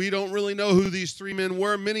 We don't really know who these 3 men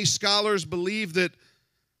were. Many scholars believe that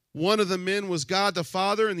one of the men was God the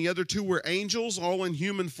Father and the other 2 were angels, all in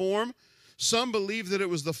human form. Some believe that it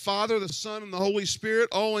was the Father, the Son, and the Holy Spirit,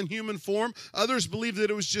 all in human form. Others believe that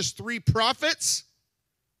it was just 3 prophets.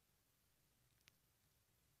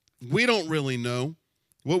 We don't really know.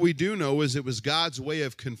 What we do know is it was God's way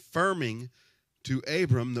of confirming to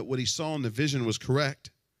Abram that what he saw in the vision was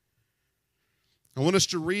correct. I want us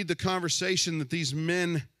to read the conversation that these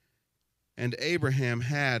men and Abraham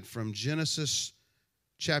had from Genesis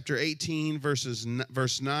chapter 18,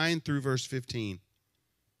 verse 9 through verse 15.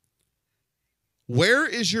 Where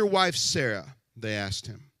is your wife Sarah? They asked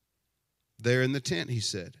him. There in the tent, he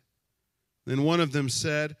said. Then one of them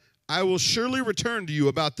said, I will surely return to you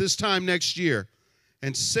about this time next year,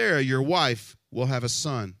 and Sarah, your wife, will have a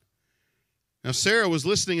son. Now Sarah was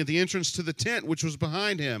listening at the entrance to the tent, which was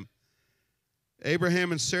behind him.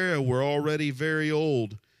 Abraham and Sarah were already very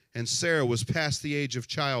old, and Sarah was past the age of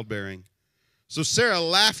childbearing. So Sarah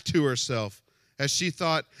laughed to herself as she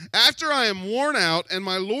thought, after I am worn out and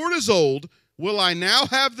my Lord is old, will I now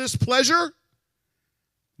have this pleasure?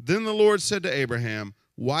 Then the Lord said to Abraham,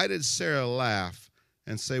 why did Sarah laugh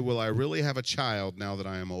and say, will I really have a child now that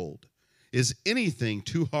I am old? Is anything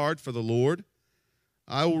too hard for the Lord?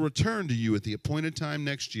 I will return to you at the appointed time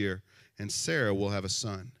next year, and Sarah will have a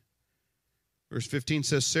son. Verse 15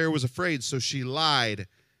 says, Sarah was afraid, so she lied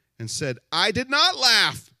and said, I did not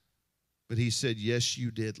laugh. But he said, yes, you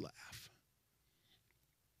did laugh.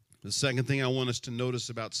 The second thing I want us to notice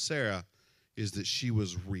about Sarah is that she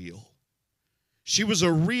was real. She was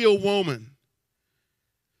a real woman.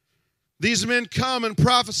 These men come and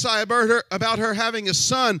prophesy about her having a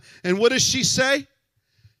son. And what does she say?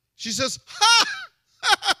 She says, ha!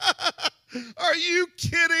 Are you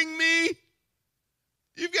kidding me?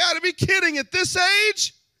 You've got to be kidding at this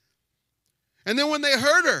age. And then when they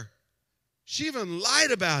heard her, she even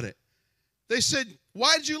lied about it. They said,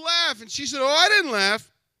 why did you laugh? And she said, oh, I didn't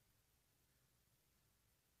laugh.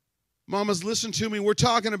 Mamas, listen to me. We're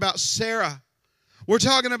talking about Sarah. We're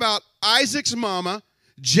talking about Isaac's mama,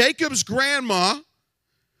 Jacob's grandma.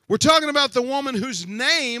 We're talking about the woman whose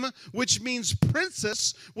name, which means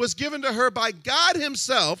princess, was given to her by God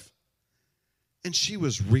himself. And she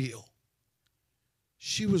was real.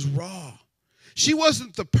 She was raw. She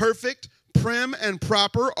wasn't the perfect, prim and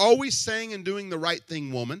proper, always saying and doing the right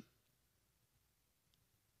thing woman.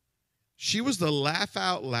 She was the laugh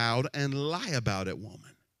out loud and lie about it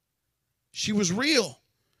woman. She was real.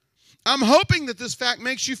 I'm hoping that this fact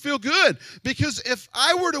makes you feel good, because if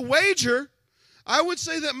I were to wager, I would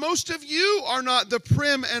say that most of you are not the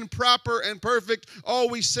prim and proper and perfect,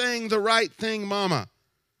 always saying the right thing mama.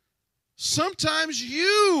 Sometimes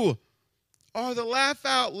you are the laugh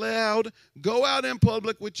out loud, go out in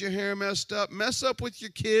public with your hair messed up, mess up with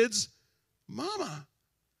your kids mama.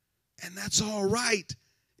 And that's all right.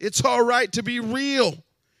 It's all right to be real.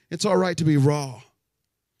 It's all right to be raw.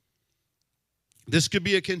 This could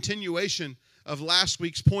be a continuation of last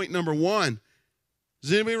week's point number 1.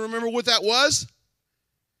 Does anybody remember what that was?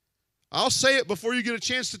 I'll say it before you get a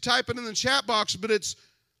chance to type it in the chat box, but it's,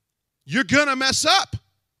 you're going to mess up.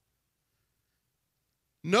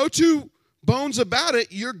 No two bones about it,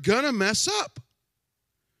 you're going to mess up.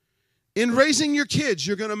 In raising your kids,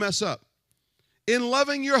 you're going to mess up. In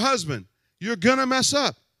loving your husband, you're going to mess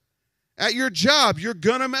up. At your job, you're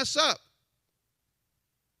going to mess up.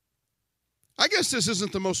 I guess this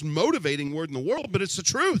isn't the most motivating word in the world, but it's the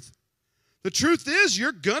truth. The truth is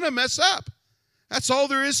you're going to mess up. That's all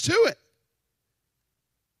there is to it.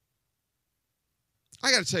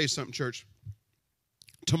 I got to tell you something, church.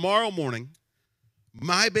 Tomorrow morning,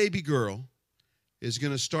 my baby girl is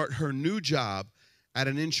going to start her new job at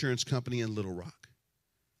an insurance company in Little Rock.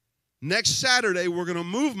 Next Saturday, we're going to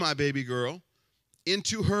move my baby girl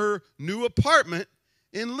into her new apartment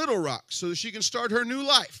in Little Rock so that she can start her new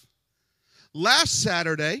life. Last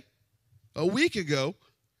Saturday, a week ago,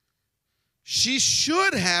 she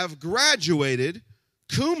should have graduated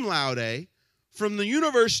cum laude from the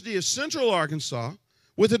University of Central Arkansas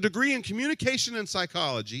with a degree in communication and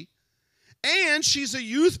psychology, and she's a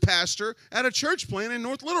youth pastor at a church plant in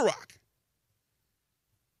North Little Rock.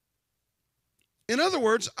 In other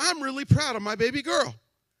words, I'm really proud of my baby girl.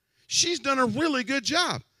 She's done a really good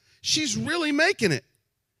job. She's really making it.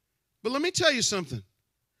 But let me tell you something.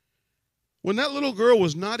 When that little girl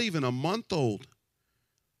was not even a month old,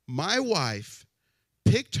 my wife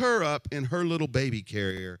picked her up in her little baby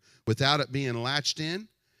carrier without it being latched in,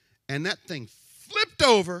 and that thing flipped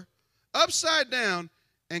over, upside down,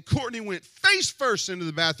 and Courtney went face first into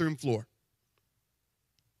the bathroom floor.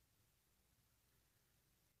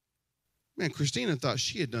 Man, Christina thought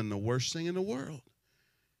she had done the worst thing in the world.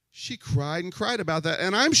 She cried and cried about that,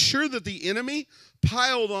 and I'm sure that the enemy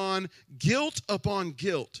piled on guilt upon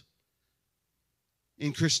guilt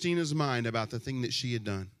in Christina's mind about the thing that she had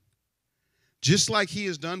done. Just like he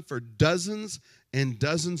has done for dozens and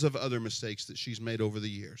dozens of other mistakes that she's made over the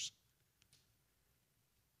years.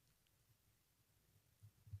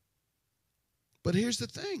 But here's the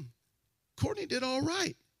thing. Courtney did all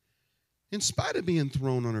right, in spite of being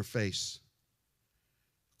thrown on her face.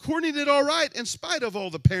 Courtney did all right in spite of all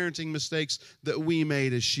the parenting mistakes that we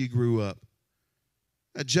made as she grew up.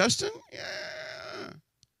 Justin? Yeah.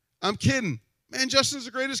 I'm kidding. Man, Justin's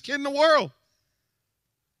the greatest kid in the world.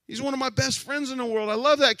 He's one of my best friends in the world. I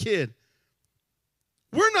love that kid.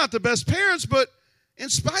 We're not the best parents, but in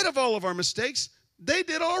spite of all of our mistakes, they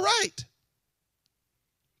did all right.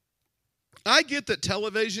 I get that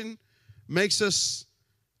television makes us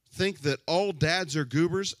think that all dads are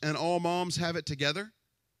goobers and all moms have it together.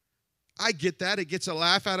 I get that. It gets a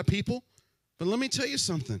laugh out of people. But let me tell you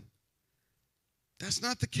something. That's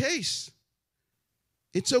not the case.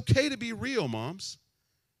 It's okay to be real, moms.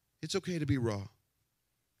 It's okay to be raw.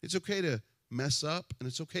 It's okay to mess up, and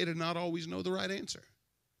it's okay to not always know the right answer.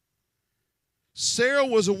 Sarah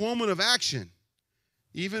was a woman of action,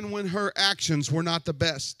 even when her actions were not the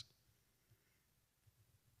best.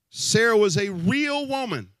 Sarah was a real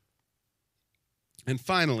woman. And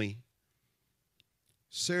finally,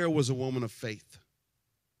 Sarah was a woman of faith.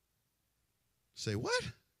 Say, what?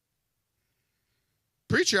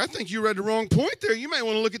 Preacher, I think you read the wrong point there. You might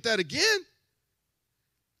want to look at that again.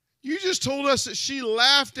 You just told us that she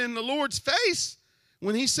laughed in the Lord's face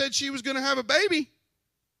when he said she was going to have a baby.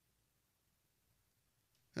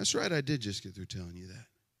 That's right, I did just get through telling you that.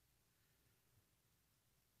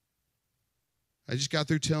 I just got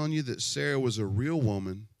through telling you that Sarah was a real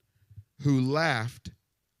woman who laughed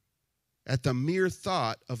at the mere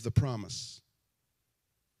thought of the promise.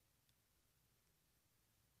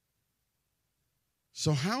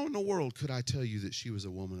 So how in the world could I tell you that she was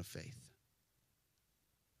a woman of faith?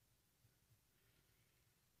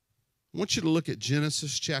 I want you to look at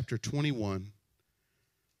Genesis chapter 21,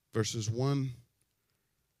 verses 1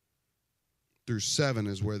 through 7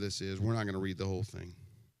 is where this is. We're not going to read the whole thing.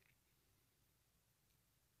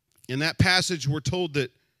 In that passage, we're told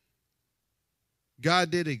that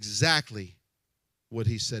God did exactly what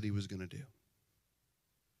he said he was going to do.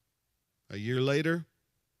 A year later,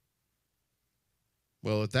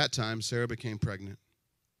 well, at that time, Sarah became pregnant.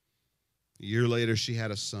 A year later, she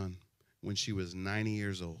had a son when she was 90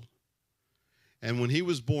 years old. And when he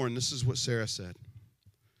was born, this is what Sarah said.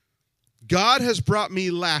 God has brought me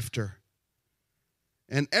laughter,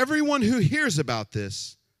 and everyone who hears about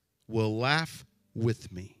this will laugh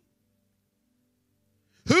with me.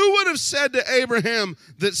 Who would have said to Abraham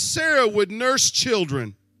that Sarah would nurse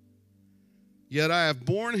children? Yet I have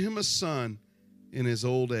borne him a son in his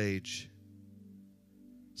old age.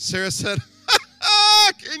 Sarah said,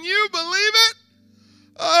 can you believe it?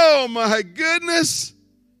 Oh my goodness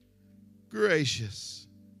gracious.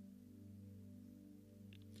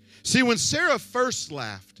 See, when Sarah first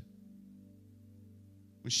laughed,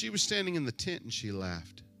 when she was standing in the tent and she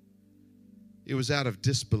laughed, it was out of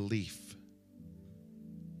disbelief.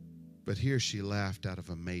 But here she laughed out of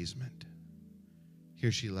amazement.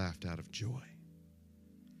 Here she laughed out of joy.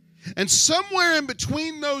 And somewhere in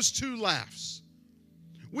between those two laughs,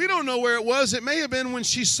 we don't know where it was. It may have been when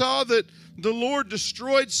she saw that the Lord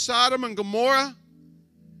destroyed Sodom and Gomorrah.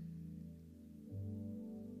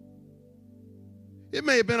 It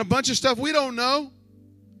may have been a bunch of stuff we don't know.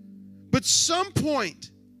 But at some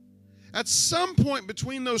point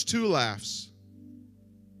between those two laughs,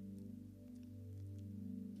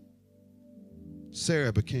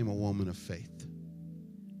 Sarah became a woman of faith.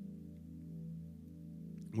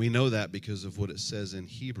 We know that because of what it says in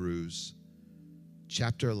Hebrews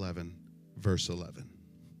chapter 11, verse 11.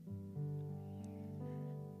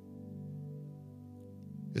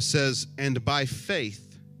 It says, and by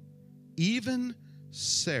faith, even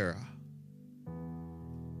Sarah.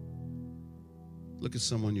 Look at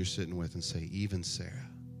someone you're sitting with and say, even Sarah.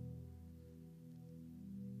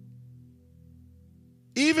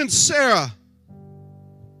 Even Sarah,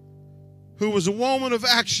 who was a woman of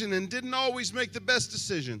action and didn't always make the best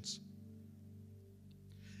decisions.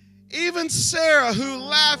 Even Sarah, who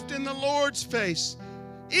laughed in the Lord's face.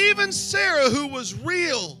 Even Sarah, who was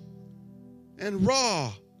real and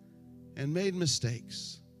raw and made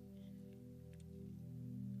mistakes.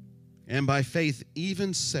 And by faith,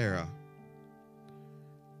 even Sarah,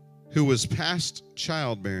 who was past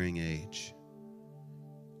childbearing age,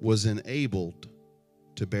 was enabled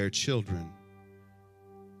to bear children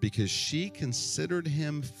because she considered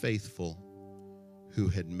him faithful who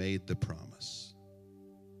had made the promise.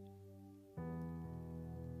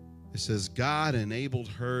 It says God enabled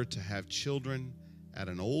her to have children at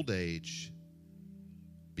an old age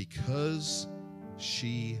because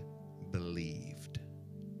she believed.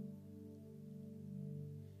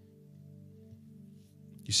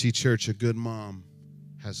 You see, church, a good mom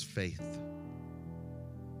has faith.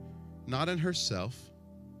 Not in herself,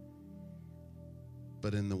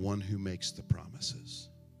 but in the one who makes the promises.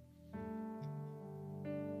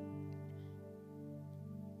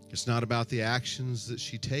 It's not about the actions that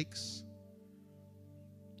she takes.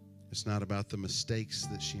 It's not about the mistakes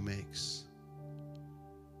that she makes.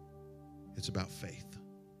 It's about faith.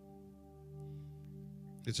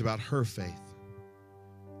 It's about her faith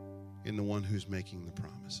in the one who's making the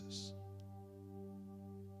promises.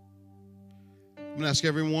 I'm going to ask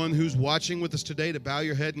everyone who's watching with us today to bow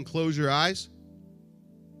your head and close your eyes.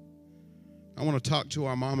 I want to talk to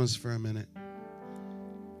our mamas for a minute. I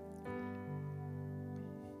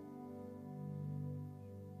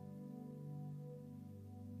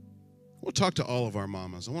want to talk to all of our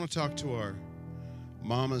mamas. I want to talk to our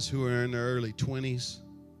mamas who are in their early 20s,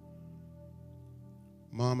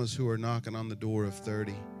 mamas who are knocking on the door of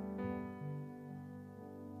 30.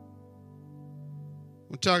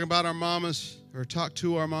 We'll talk about our mamas, or talk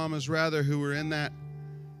to our mamas rather, who are in that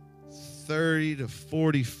 30 to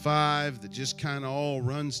 45 that just kind of all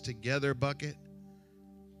runs together bucket.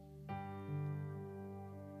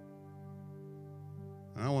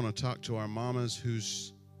 I want to talk to our mamas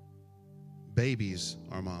whose babies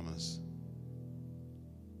are mamas.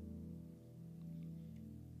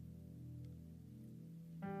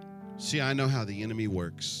 See, I know how the enemy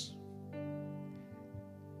works.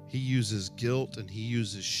 He uses guilt and he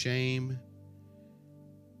uses shame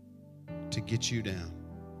to get you down,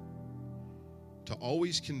 to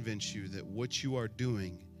always convince you that what you are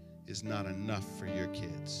doing is not enough for your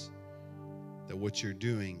kids, that what you're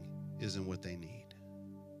doing isn't what they need.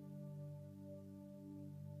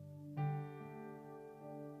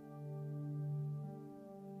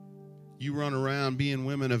 You run around being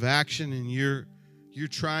women of action, and you're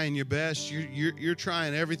trying your best. You're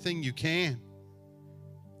trying everything you can.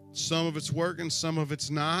 Some of it's working, some of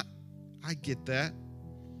it's not. I get that.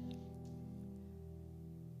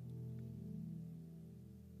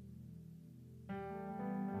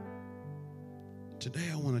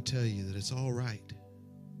 Today I want to tell you that it's all right,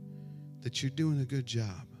 that you're doing a good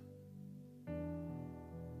job.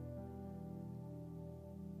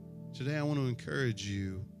 Today I want to encourage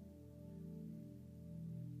you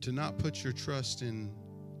to not put your trust in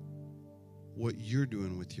what you're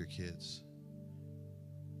doing with your kids.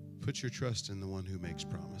 Put your trust in the one who makes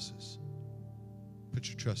promises. Put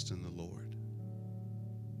your trust in the Lord.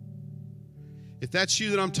 If that's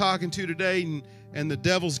you that I'm talking to today and the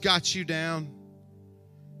devil's got you down,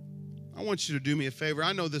 I want you to do me a favor.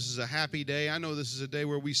 I know this is a happy day. I know this is a day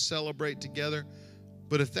where we celebrate together.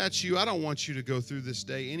 But if that's you, I don't want you to go through this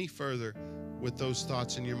day any further with those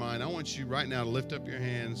thoughts in your mind. I want you right now to lift up your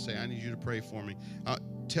hand and say, I need you to pray for me.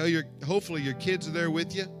 Hopefully your kids are there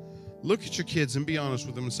with you. Look at your kids and be honest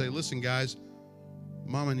with them and say, listen, guys,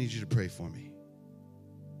 Mama needs you to pray for me.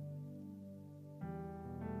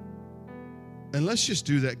 And let's just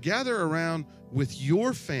do that. Gather around with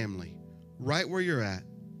your family right where you're at.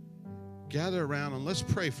 Gather around and let's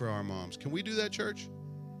pray for our moms. Can we do that, church?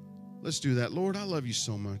 Let's do that. Lord, I love you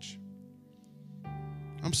so much.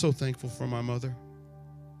 I'm so thankful for my mother.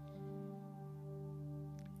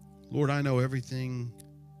 Lord, I know everything.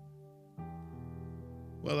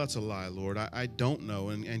 Well, that's a lie, Lord. I don't know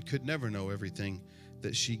and could never know everything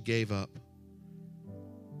that she gave up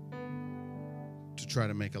to try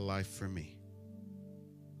to make a life for me.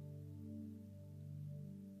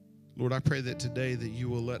 Lord, I pray that today that you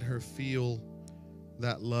will let her feel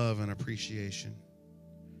that love and appreciation.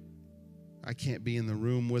 I can't be in the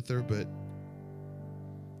room with her, but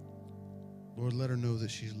Lord, let her know that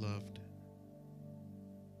she's loved.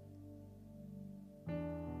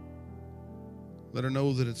 Let her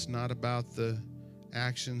know that it's not about the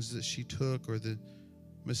actions that she took or the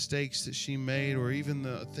mistakes that she made or even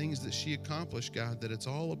the things that she accomplished, God, that it's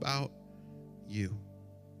all about you.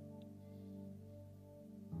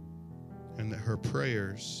 And that her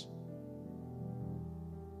prayers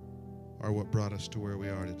are what brought us to where we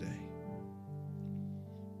are today.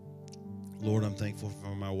 Lord, I'm thankful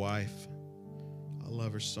for my wife. I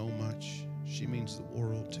love her so much. She means the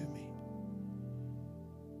world to me.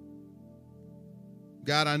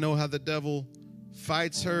 God, I know how the devil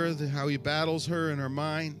fights her, how he battles her in her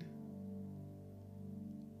mind.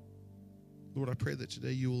 Lord, I pray that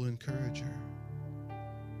today you will encourage her.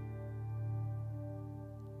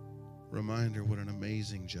 Remind her what an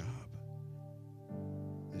amazing job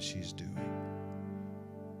that she's doing.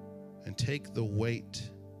 And take the weight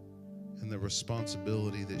and the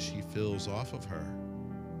responsibility that she feels off of her.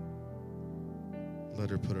 Let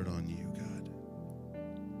her put it on you, God.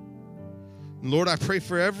 And Lord, I pray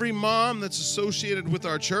for every mom that's associated with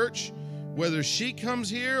our church, whether she comes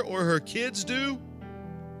here or her kids do.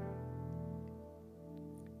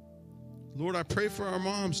 Lord, I pray for our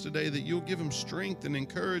moms today that you'll give them strength and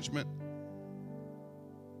encouragement.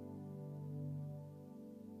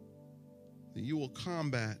 That you will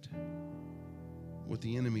combat what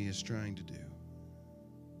the enemy is trying to do.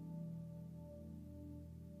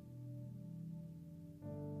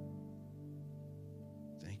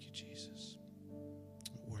 Thank you, Jesus.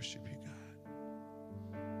 I worship you,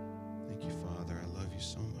 God. Thank you, Father. I love you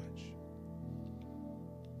so much.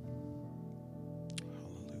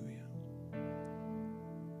 Hallelujah.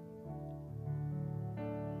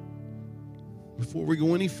 Before we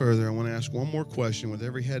go any further, I want to ask one more question with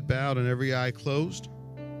every head bowed and every eye closed.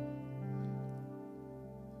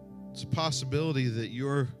 It's a possibility that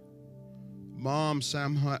your mom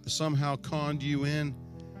somehow conned you in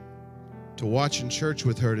to watching church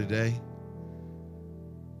with her today,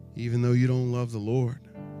 even though you don't love the Lord.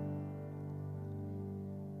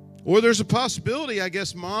 Or there's a possibility, I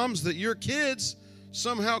guess, moms, that your kids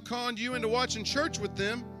somehow conned you into watching church with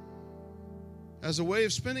them as a way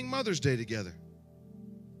of spending Mother's Day together.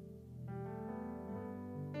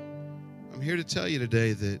 I'm here to tell you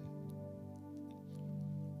today that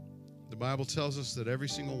the Bible tells us that every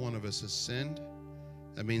single one of us has sinned.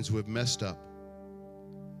 That means we've messed up.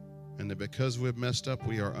 And that because we've messed up,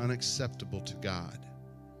 we are unacceptable to God,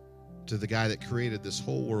 to the guy that created this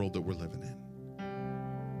whole world that we're living in.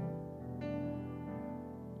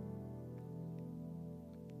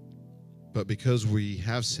 But because we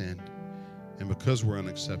have sinned, and because we're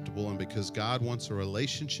unacceptable, and because God wants a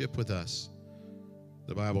relationship with us,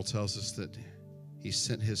 the Bible tells us that He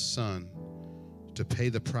sent His Son to pay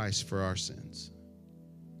the price for our sins.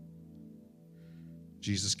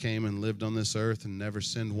 Jesus came and lived on this earth and never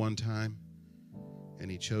sinned one time, and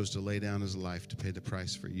He chose to lay down His life to pay the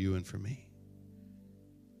price for you and for me.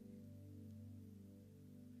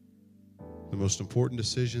 The most important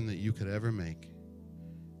decision that you could ever make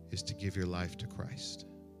is to give your life to Christ.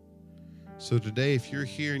 So today, if you're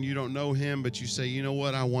here and you don't know Him, but you say, you know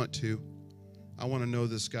what, I want to know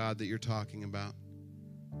this God that you're talking about,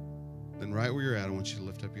 then right where you're at, I want you to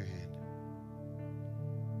lift up your hand.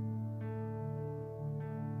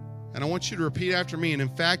 And I want you to repeat after me. And in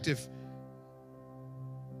fact, if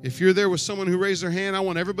you're there with someone who raised their hand, I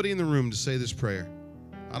want everybody in the room to say this prayer.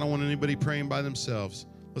 I don't want anybody praying by themselves.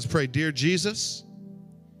 Let's pray. Dear Jesus,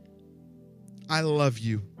 I love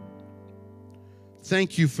you.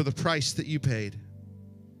 Thank you for the price that you paid.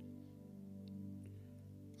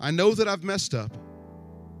 I know that I've messed up.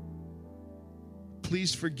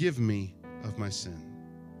 Please forgive me of my sin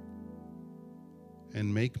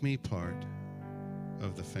and make me part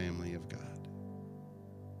of the family of God.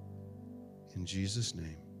 In Jesus'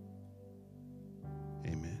 name,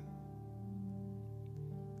 amen.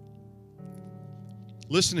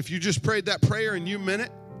 Listen, if you just prayed that prayer and you meant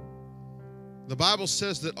it, the Bible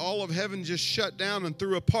says that all of heaven just shut down and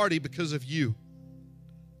threw a party because of you.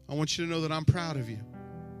 I want you to know that I'm proud of you.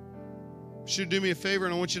 You should do me a favor,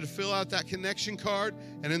 and I want you to fill out that connection card,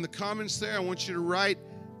 and in the comments there, I want you to write,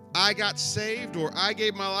 I got saved, or I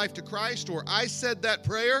gave my life to Christ, or I said that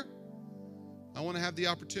prayer. I want to have the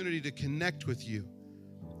opportunity to connect with you,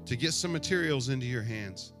 to get some materials into your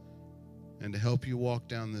hands, and to help you walk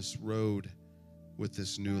down this road with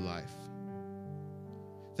this new life.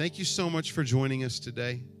 Thank you so much for joining us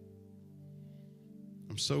today.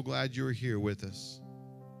 I'm so glad you were here with us.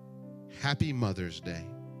 Happy Mother's Day.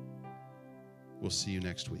 We'll see you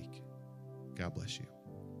next week. God bless you.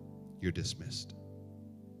 You're dismissed.